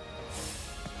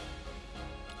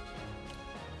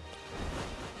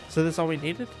 So that's all we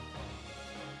needed?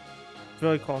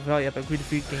 Very cool, very epic. We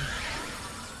defeated the game.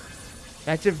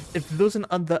 Actually, if there wasn't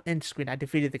on the end screen, I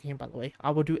defeated the game, by the way. I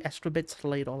will do extra bits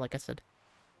later, like I said.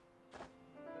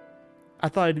 I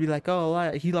thought it'd be like,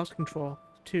 oh, he lost control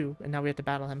too, and now we have to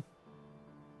battle him.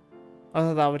 I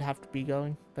thought that would have to be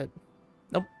going, but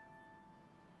nope.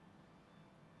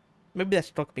 Maybe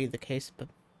that's not gonna be the case, but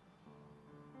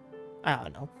I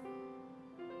don't know.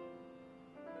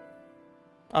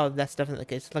 Oh, that's definitely the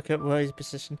case. Look at where his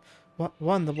position. What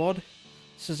in the world?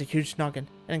 This is a huge noggin.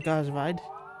 And guys ride.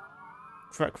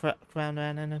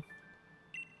 Crown.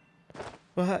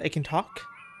 Well, it can talk.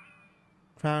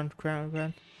 Crown.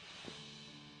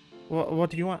 What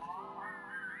do you want?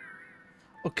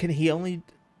 Oh, can he only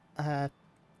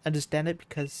understand it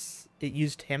because it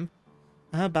used him?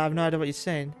 But I have no idea what you're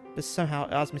saying. But somehow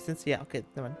it asked me since. Yeah, okay,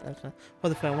 never mind. That's fine. What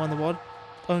the fuck? Won the world?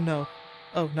 Oh no.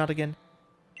 Oh, not again.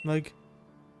 Mug.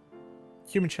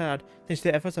 Human child. Thanks to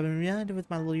the efforts, I've been reunited with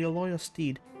my loyal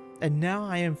steed. And now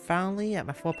I am finally at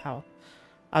my full power.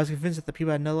 I was convinced that the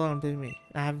people had no longer been me.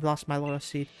 I have lost my loyal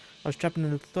steed. I was trapped in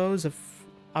the throes of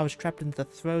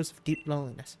deep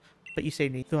loneliness. But you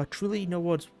saved me. There are truly no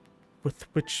words with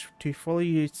which to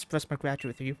fully express my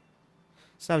gratitude to you.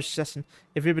 So I was suggesting,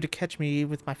 if you were able to catch me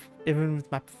with even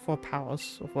with my full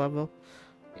powers or whatever,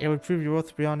 it would prove your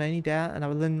worth beyond any doubt, and I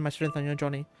would lend my strength on your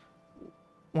journey.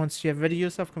 Once you have ready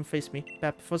yourself, come face me.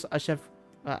 But first, I should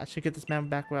get this man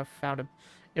back where I found him.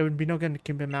 It would be no good to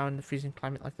keep him out in a freezing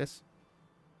climate like this.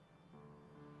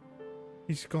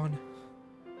 He's gone.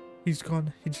 He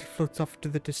just floats off to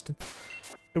the distance.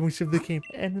 And we saved the game.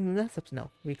 And in the next episode, no,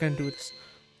 we can do this.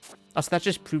 Also, that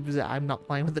just proves that I'm not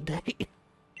playing with the day.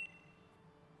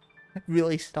 I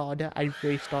really stalled. I'm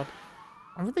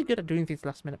really good at doing things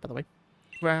last minute, by the way.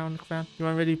 Crown. You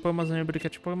want ready Pokemon and able to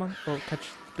catch a Pokemon? Or catch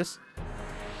this?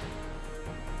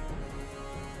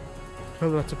 Oh,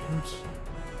 that's a appearance.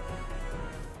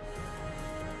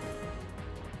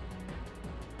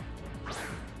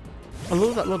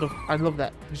 I love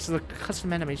that. Just like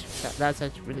custom animation for that. That's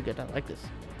actually really good. I like this.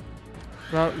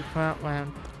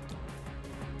 Round.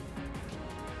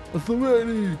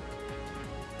 Authority!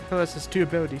 Oh, that's his 2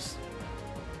 abilities.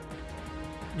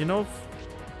 You know?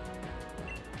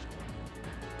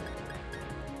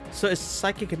 So it's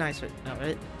Psychic and Ice right now,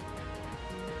 right?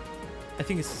 I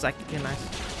think it's Psychic and Ice.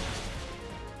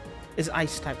 It's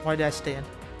Ice type. Why did I stay in?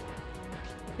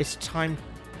 It's time.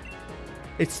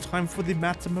 It's time for the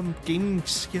maximum gaming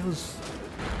skills.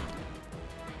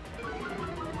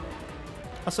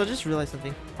 Also, I just realized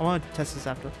something. I want to test this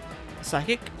after.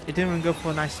 Psychic? It didn't even go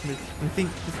for a nice move. I think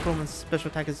this Pokemon's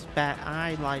special attack is bad.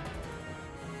 I lied.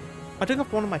 I took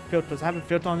off one of my filters. I have a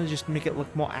filter on it just to make it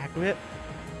look more accurate.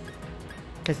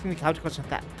 I think the Calyrex wasn't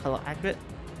that color accurate.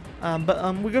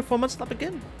 But we go for a monster up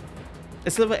again.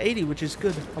 It's level 80, which is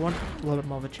good. I want a little bit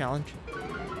more of a challenge.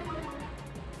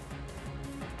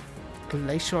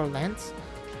 Glacial Lance.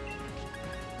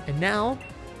 And now,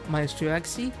 -2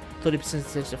 accuracy,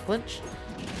 30% chance to flinch.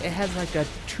 It has like a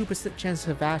 2% chance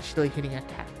of actually hitting an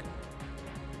attack.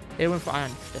 It went for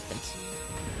iron defense.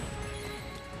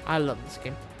 I love this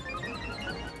game.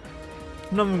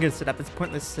 I'm not even gonna sit up. It's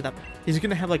pointless to sit up. He's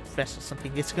gonna have like vest or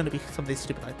something. It's gonna be something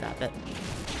stupid like that. But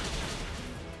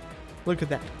look at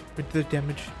that with the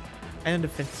damage and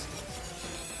defense.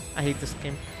 I hate this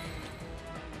game.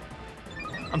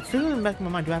 I'm feeling in the back of my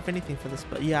mind. Do I have anything for this?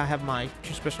 But yeah, I have my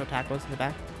 2 special attack ones in the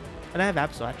back, and I have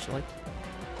Absol actually.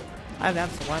 I have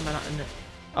Absol. Why am I not in it?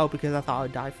 Oh, because I thought I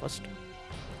would die first.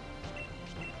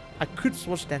 I could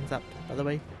switch stands up. By the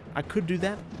way, I could do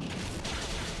that.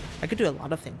 I could do a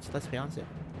lot of things, let's be honest here.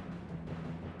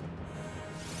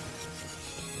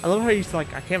 I love how he's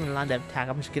like, I can't even land that attack,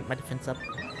 I'm just getting my defense up.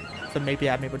 So maybe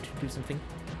I'm able to do something.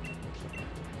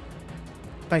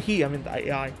 By he, I mean the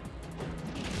AI.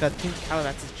 I think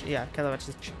Calyrex is, yeah, Calyrex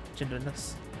is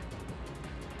genderless.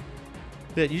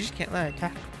 Dude, you just can't let it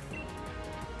attack.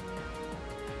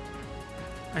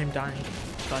 I'm dying.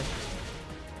 Sorry.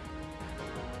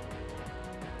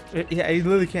 Yeah, I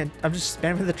literally can't. I'm just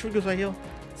spamming the triggers right here.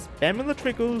 Spamming the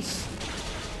triggers.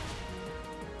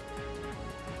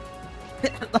 I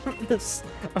love this.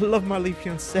 I love my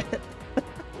Leafian set.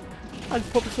 I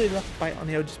purposely left Bite on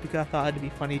here just because I thought it'd be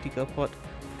funny to go for it.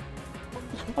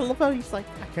 I love how he's like,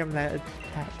 I can't let it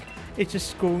attack. It's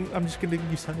just going, I'm just gonna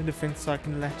use something defense so I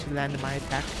can actually land my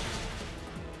attack.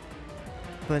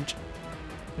 Flinch.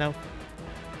 No.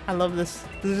 I love this.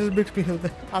 This just makes me love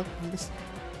it. I love this.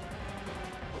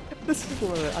 This is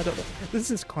what I don't know.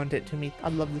 This is content to me. I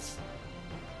love this.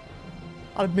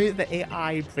 I made the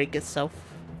AI break itself.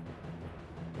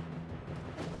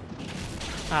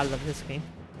 I love this game.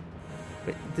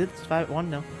 Wait, did it survive one?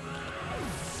 No.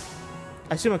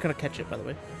 I assume I couldn't catch it, by the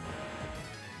way.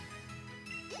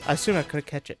 I assume I couldn't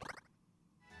catch it.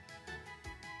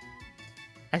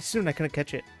 I assumed I couldn't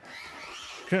catch it.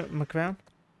 Couldn't look around.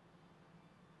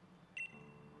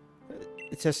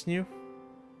 It says new.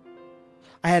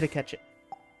 I had to catch it.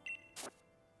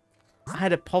 I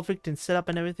had it perfect and set up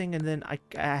and everything, and then I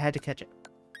had to catch it.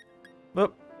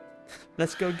 Well,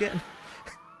 let's go again.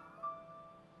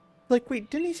 Like, wait,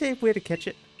 didn't he say we had to catch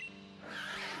it?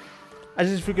 I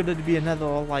just figured it'd be another,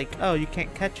 like, oh, you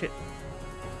can't catch it.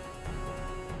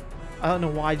 I don't know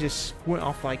why I just went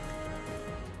off like.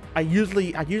 I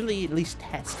usually at least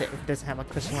test it if it doesn't have a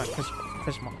crystal mark.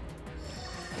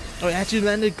 Oh, it actually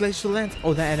landed Glacial Lance.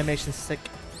 Oh, that animation's sick.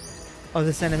 Oh,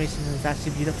 this animation is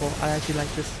actually beautiful. I actually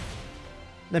like this.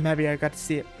 Then maybe I got to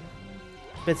see it.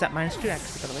 But it's at -2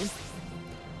 actually, by the way.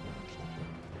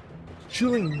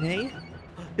 Chilling May?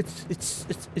 It's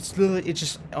literally, it's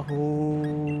just,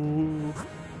 oh,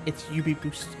 it's UB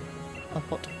boost.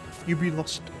 What? UB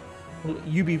lost.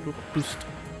 UB boost.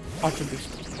 Ultra boost.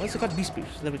 What's it called? Beast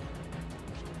boost. There we go.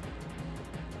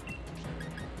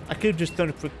 I could have just done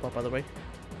a quick ball, by the way.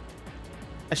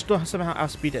 I still somehow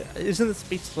outspeed it. Isn't this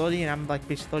base 30 and I'm like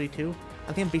base 32?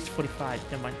 I think I'm base 45.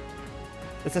 Never mind.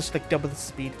 It's just like double the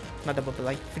speed. Not double, but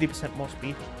like 50% more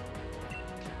speed.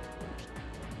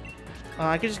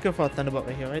 I could just go for a Thunderbolt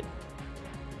right here, right?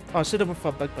 Oh, I should have went for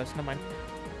a Bug Buzz. Never mind.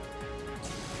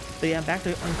 But yeah, I'm back to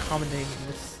uncommodating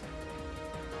this.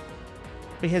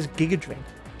 But he has Giga Drain.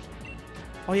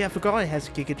 Oh yeah, I forgot it has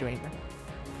Giga Drain.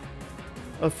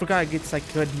 Oh, I forgot it gets like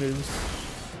good moves.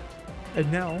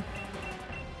 And now,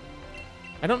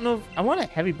 I don't know if I want a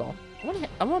Heavy Ball.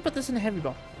 I want to put this in a Heavy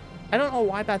Ball. I don't know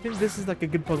why, but I think this is like a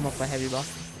good Pokemon for a Heavy Ball.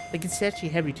 Like it's actually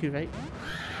heavy too, right?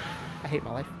 I hate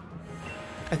my life.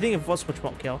 I think if Voice Switch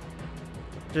won't kill.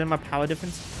 Doing my power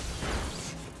difference.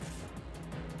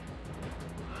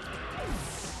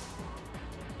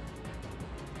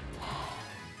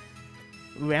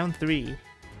 Round 3.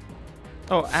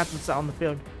 Oh, Atlas on the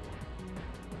field.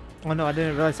 Oh no, I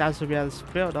didn't realize Atlas would be out of this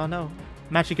field. Oh no.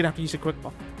 I'm actually gonna have to use a Quick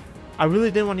Ball. I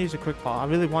really didn't want to use a Quick Ball. I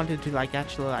really wanted to like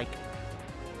actually like.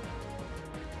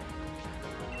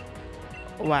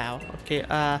 Wow. Okay.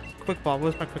 Quick Ball.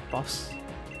 Where's my Quick Balls?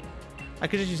 I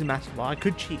could just use a Master Ball. I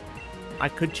could cheat.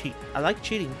 I like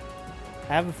cheating.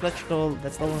 I have a Fletchable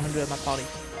that's level 100 in my party.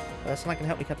 That's not gonna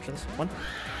help me capture this one.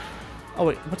 Oh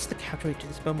wait, what's the capture rate to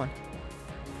this Pokemon?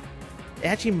 It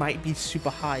actually might be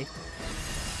super high.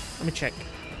 Let me check.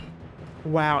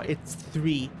 Wow, it's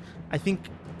 3. I think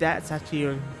that's actually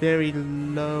a very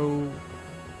low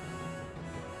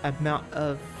amount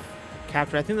of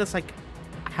capture. I think that's like,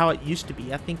 I how it used to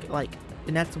be. I think like,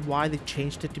 and that's why they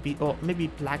changed it to be, or maybe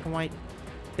black and white.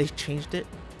 They changed it.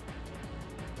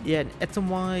 Yeah, and that's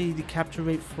why the capture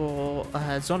rate for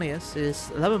Xonius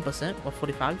is 11% or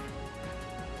 45.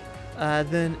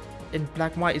 Then in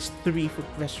black and white it's 3 for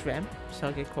Reshiram. So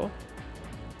okay, cool.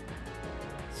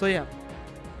 So yeah.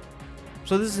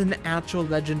 So this is an actual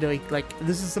legendary, like,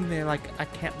 this is something like I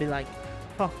can't be like,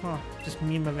 just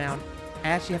meme around. I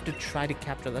actually have to try to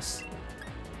capture this.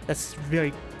 That's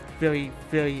very, very,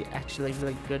 very, actually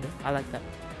really good. I like that.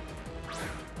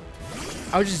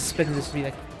 I was just expecting this to be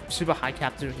like super high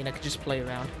capture, you know, I could just play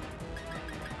around.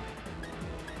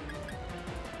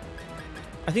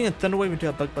 I think a Thunder Wave into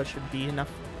a Bug Buzz should be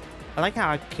enough. I like how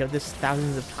I killed this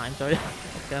thousands of times already.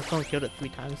 Okay, I've only killed it 3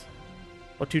 times.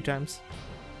 Or 2 times.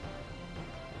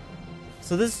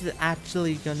 So this is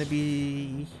actually gonna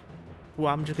be...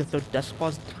 Well, I'm just gonna throw Dust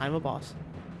Balls and Timer Boss.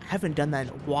 I haven't done that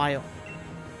in a while.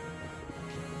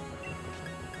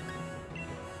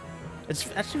 It's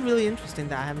actually really interesting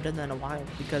that I haven't done that in a while,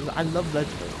 because I love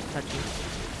Legendary touching.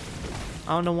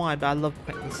 I don't know why, but I love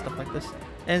pranking stuff like this.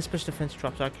 And special defense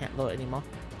drops, so I can't load it anymore.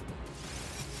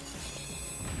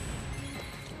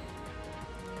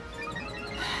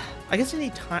 I guess any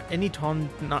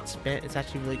taunt not spent is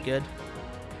actually really good.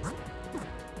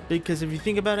 Because if you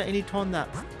think about it, any taunt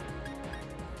that's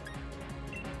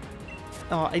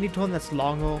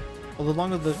longer, or the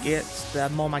longer the gets, the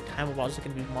more my timer balls are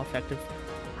going to be more effective.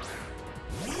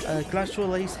 Glacial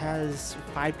Lace has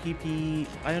 5 PP,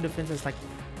 Iron Defense has like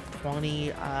 20,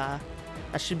 that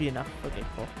should be enough. Okay,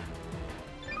 cool.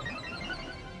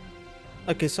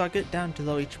 Okay, so I get down to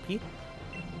low HP.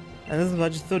 And this is why I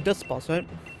just throw Dust Balls, right?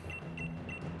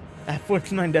 I have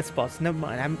 49 Dust Balls, never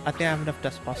mind, I think I have enough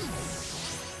Dust Balls.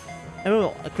 And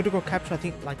well, a critical capture I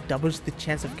think like doubles the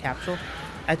chance of capture.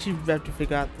 Actually we have to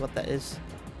figure out what that is,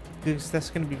 because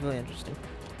that's going to be really interesting.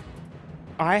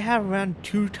 I have around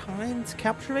 2 times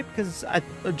capture rate, because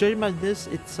judging by this,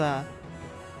 it's the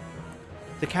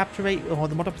capture rate, or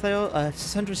the multiplayer,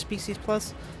 600 species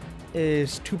plus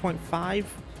is 2.5,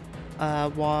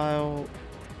 while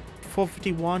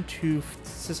 451 to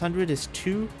 600 is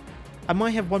 2. I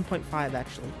might have 1.5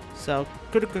 actually, so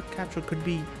critical capture could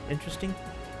be interesting.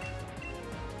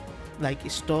 Like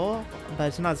store, but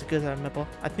it's not as good as I remember.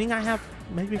 I think I have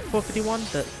maybe 451,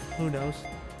 but who knows.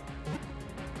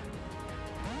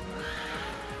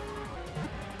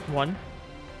 1.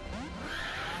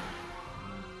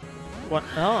 What?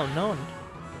 Oh no.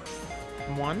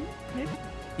 1 maybe?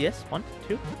 Yes, 1,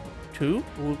 2. 2.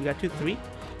 Ooh, we got 2, 3.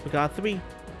 We got 3.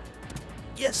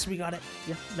 Yes, we got it.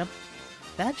 Yeah, no.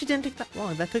 That actually didn't take that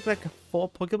long. That took like 4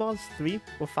 Pokeballs, 3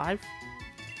 or 5.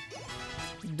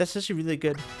 That's actually really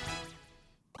good.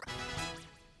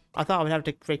 I thought I would have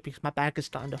to take a break because my back is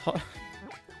starting to hurt.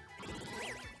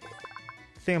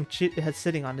 The thing I'm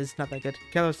sitting on is not that good.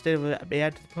 Calyrex stated that may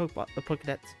add to the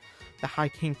Pokédex. The High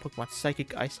King Pokemon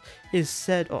Psychic Ice is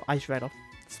said, or Ice Rattle,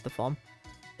 it's the form.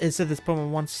 It said this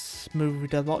Pokemon once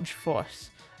moved a large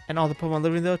forest, and all the Pokemon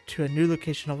living there to a new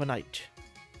location overnight.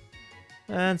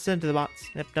 And send to the bots.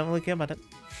 Yep, don't really care about it.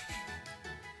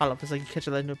 I love this, like you catch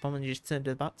a legendary Pokemon and you just send it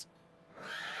to the bots.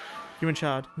 Human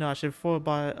child. No, I should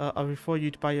refer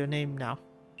you to by your name now.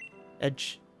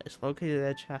 Edge. It's located at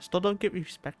Edge. I still don't get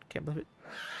respect. Can't believe it.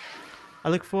 I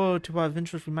look forward to what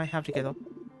adventures we might have together.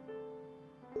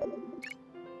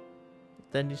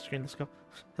 Then you screen. Let's go.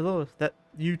 Hello, that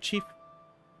you, Chief?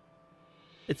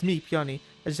 It's me, Peony.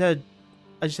 I just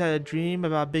had a dream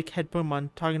about a big head Pokemon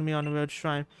talking to me on the road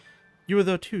shrine. You were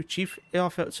there too, Chief. It all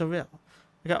felt so real.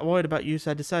 I got worried about you,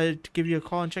 so I decided to give you a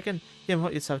call and check in. You haven't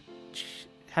hurt yourself,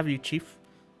 have you, Chief?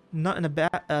 Not in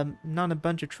a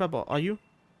bunch of trouble, are you?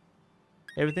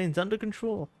 Everything's under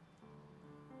control.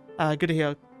 Good to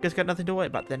hear. Guess got nothing to worry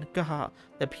about then. Gaha.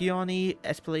 The Peony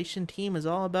exploration team is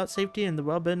all about safety and the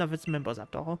well-being of its members,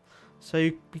 after all. So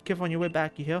you be careful on your way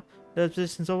back, you hear? The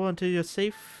position's over until you're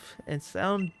safe and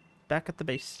sound back at the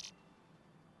base.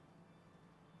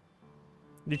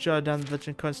 You jot down the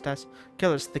legend current stats.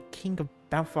 Calyrex, the king of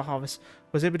Bountiful Harvest,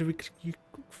 was able to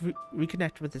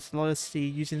reconnect with its loyalty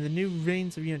using the new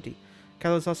Reigns of Unity.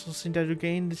 Calyrex also seemed to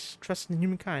regain its trust in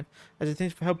humankind. As a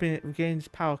thanks for helping it regain its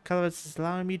power, Calyrex is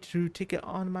allowing me to take it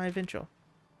on my adventure.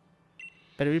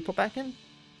 Better report back in?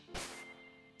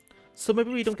 So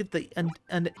maybe we don't get the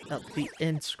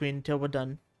end screen until we're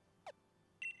done.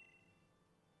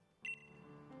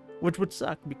 Which would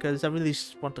suck, because I really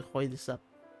just want to hurry this up.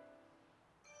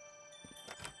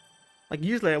 Like,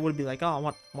 usually I would be like, oh, I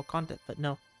want more content, but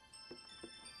no.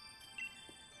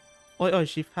 Oi,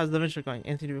 Chief, how's the adventure going?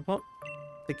 Anything to report?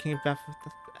 The king of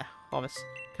Harvest,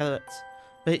 Calyrex.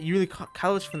 Wait, you really caught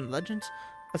Calyrex from the legends?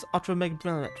 That's ultra mega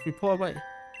brilliant. Report away.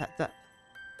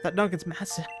 That nugget's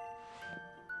massive.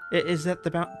 Is that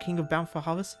the King of Bountiful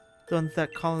Harvest? The one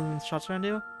that Colin shots around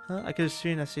you? Huh? I could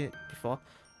assume I've seen it before.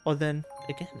 Or then,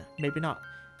 again, maybe not.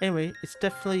 Anyway, it's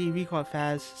definitely recoil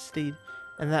fast, steed,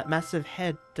 and that massive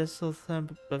head does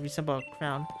resemble a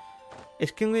crown.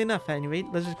 It's kingly enough at any rate.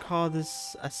 Let's just call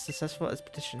this a successful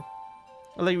expedition.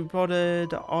 Like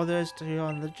reported, others to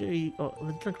on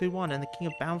legendary one and the King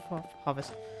of Bountiful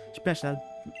Harvest. Now,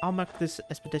 I'll mark this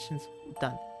expedition's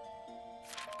done.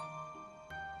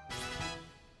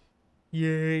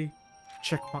 Yay!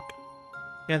 Checkmark.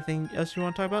 Anything else you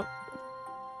want to talk about?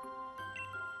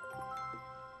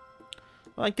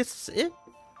 Well, I guess that's it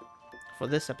for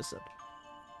this episode.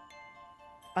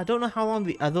 I don't know how long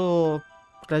the other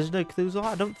legendary clues are.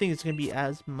 I don't think it's going to be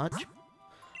as much.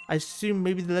 I assume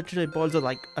maybe the legendary boards are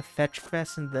like a fetch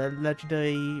quest and the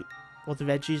legendary or the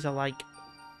veggies are like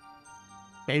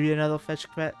maybe another fetch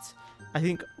quest. I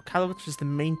think Calyrex is the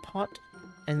main part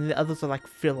and the others are like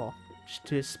filler just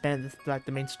to expand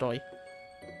the main story.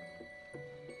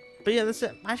 But yeah, that's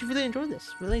it. I actually really enjoyed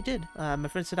this. Really did. My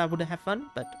friend said I wouldn't have fun,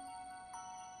 but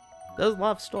there was a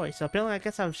lot of story. So apparently I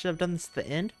guess I should have done this at the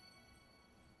end.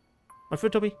 My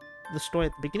friend told me the story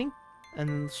at the beginning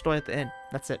and the story at the end.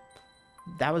 That's it.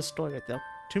 That was story right there.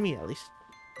 To me, at least.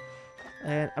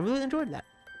 And I really enjoyed that.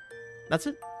 That's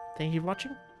it. Thank you for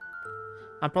watching.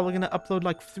 I'm probably going to upload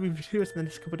like 3 videos in the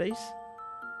next couple of days.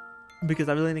 Because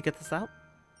I really need to get this out.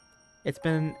 It's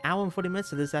been an hour and 40 minutes,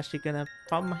 so this is actually going to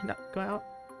probably not go out.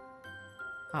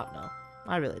 I don't know.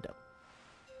 I really don't.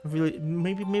 Really,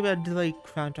 maybe I'd delay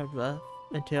Crown Tundra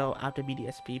until after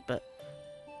BDSP, but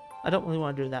I don't really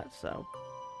want to do that, so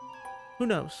who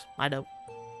knows? I don't.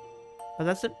 But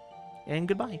that's it, and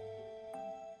goodbye.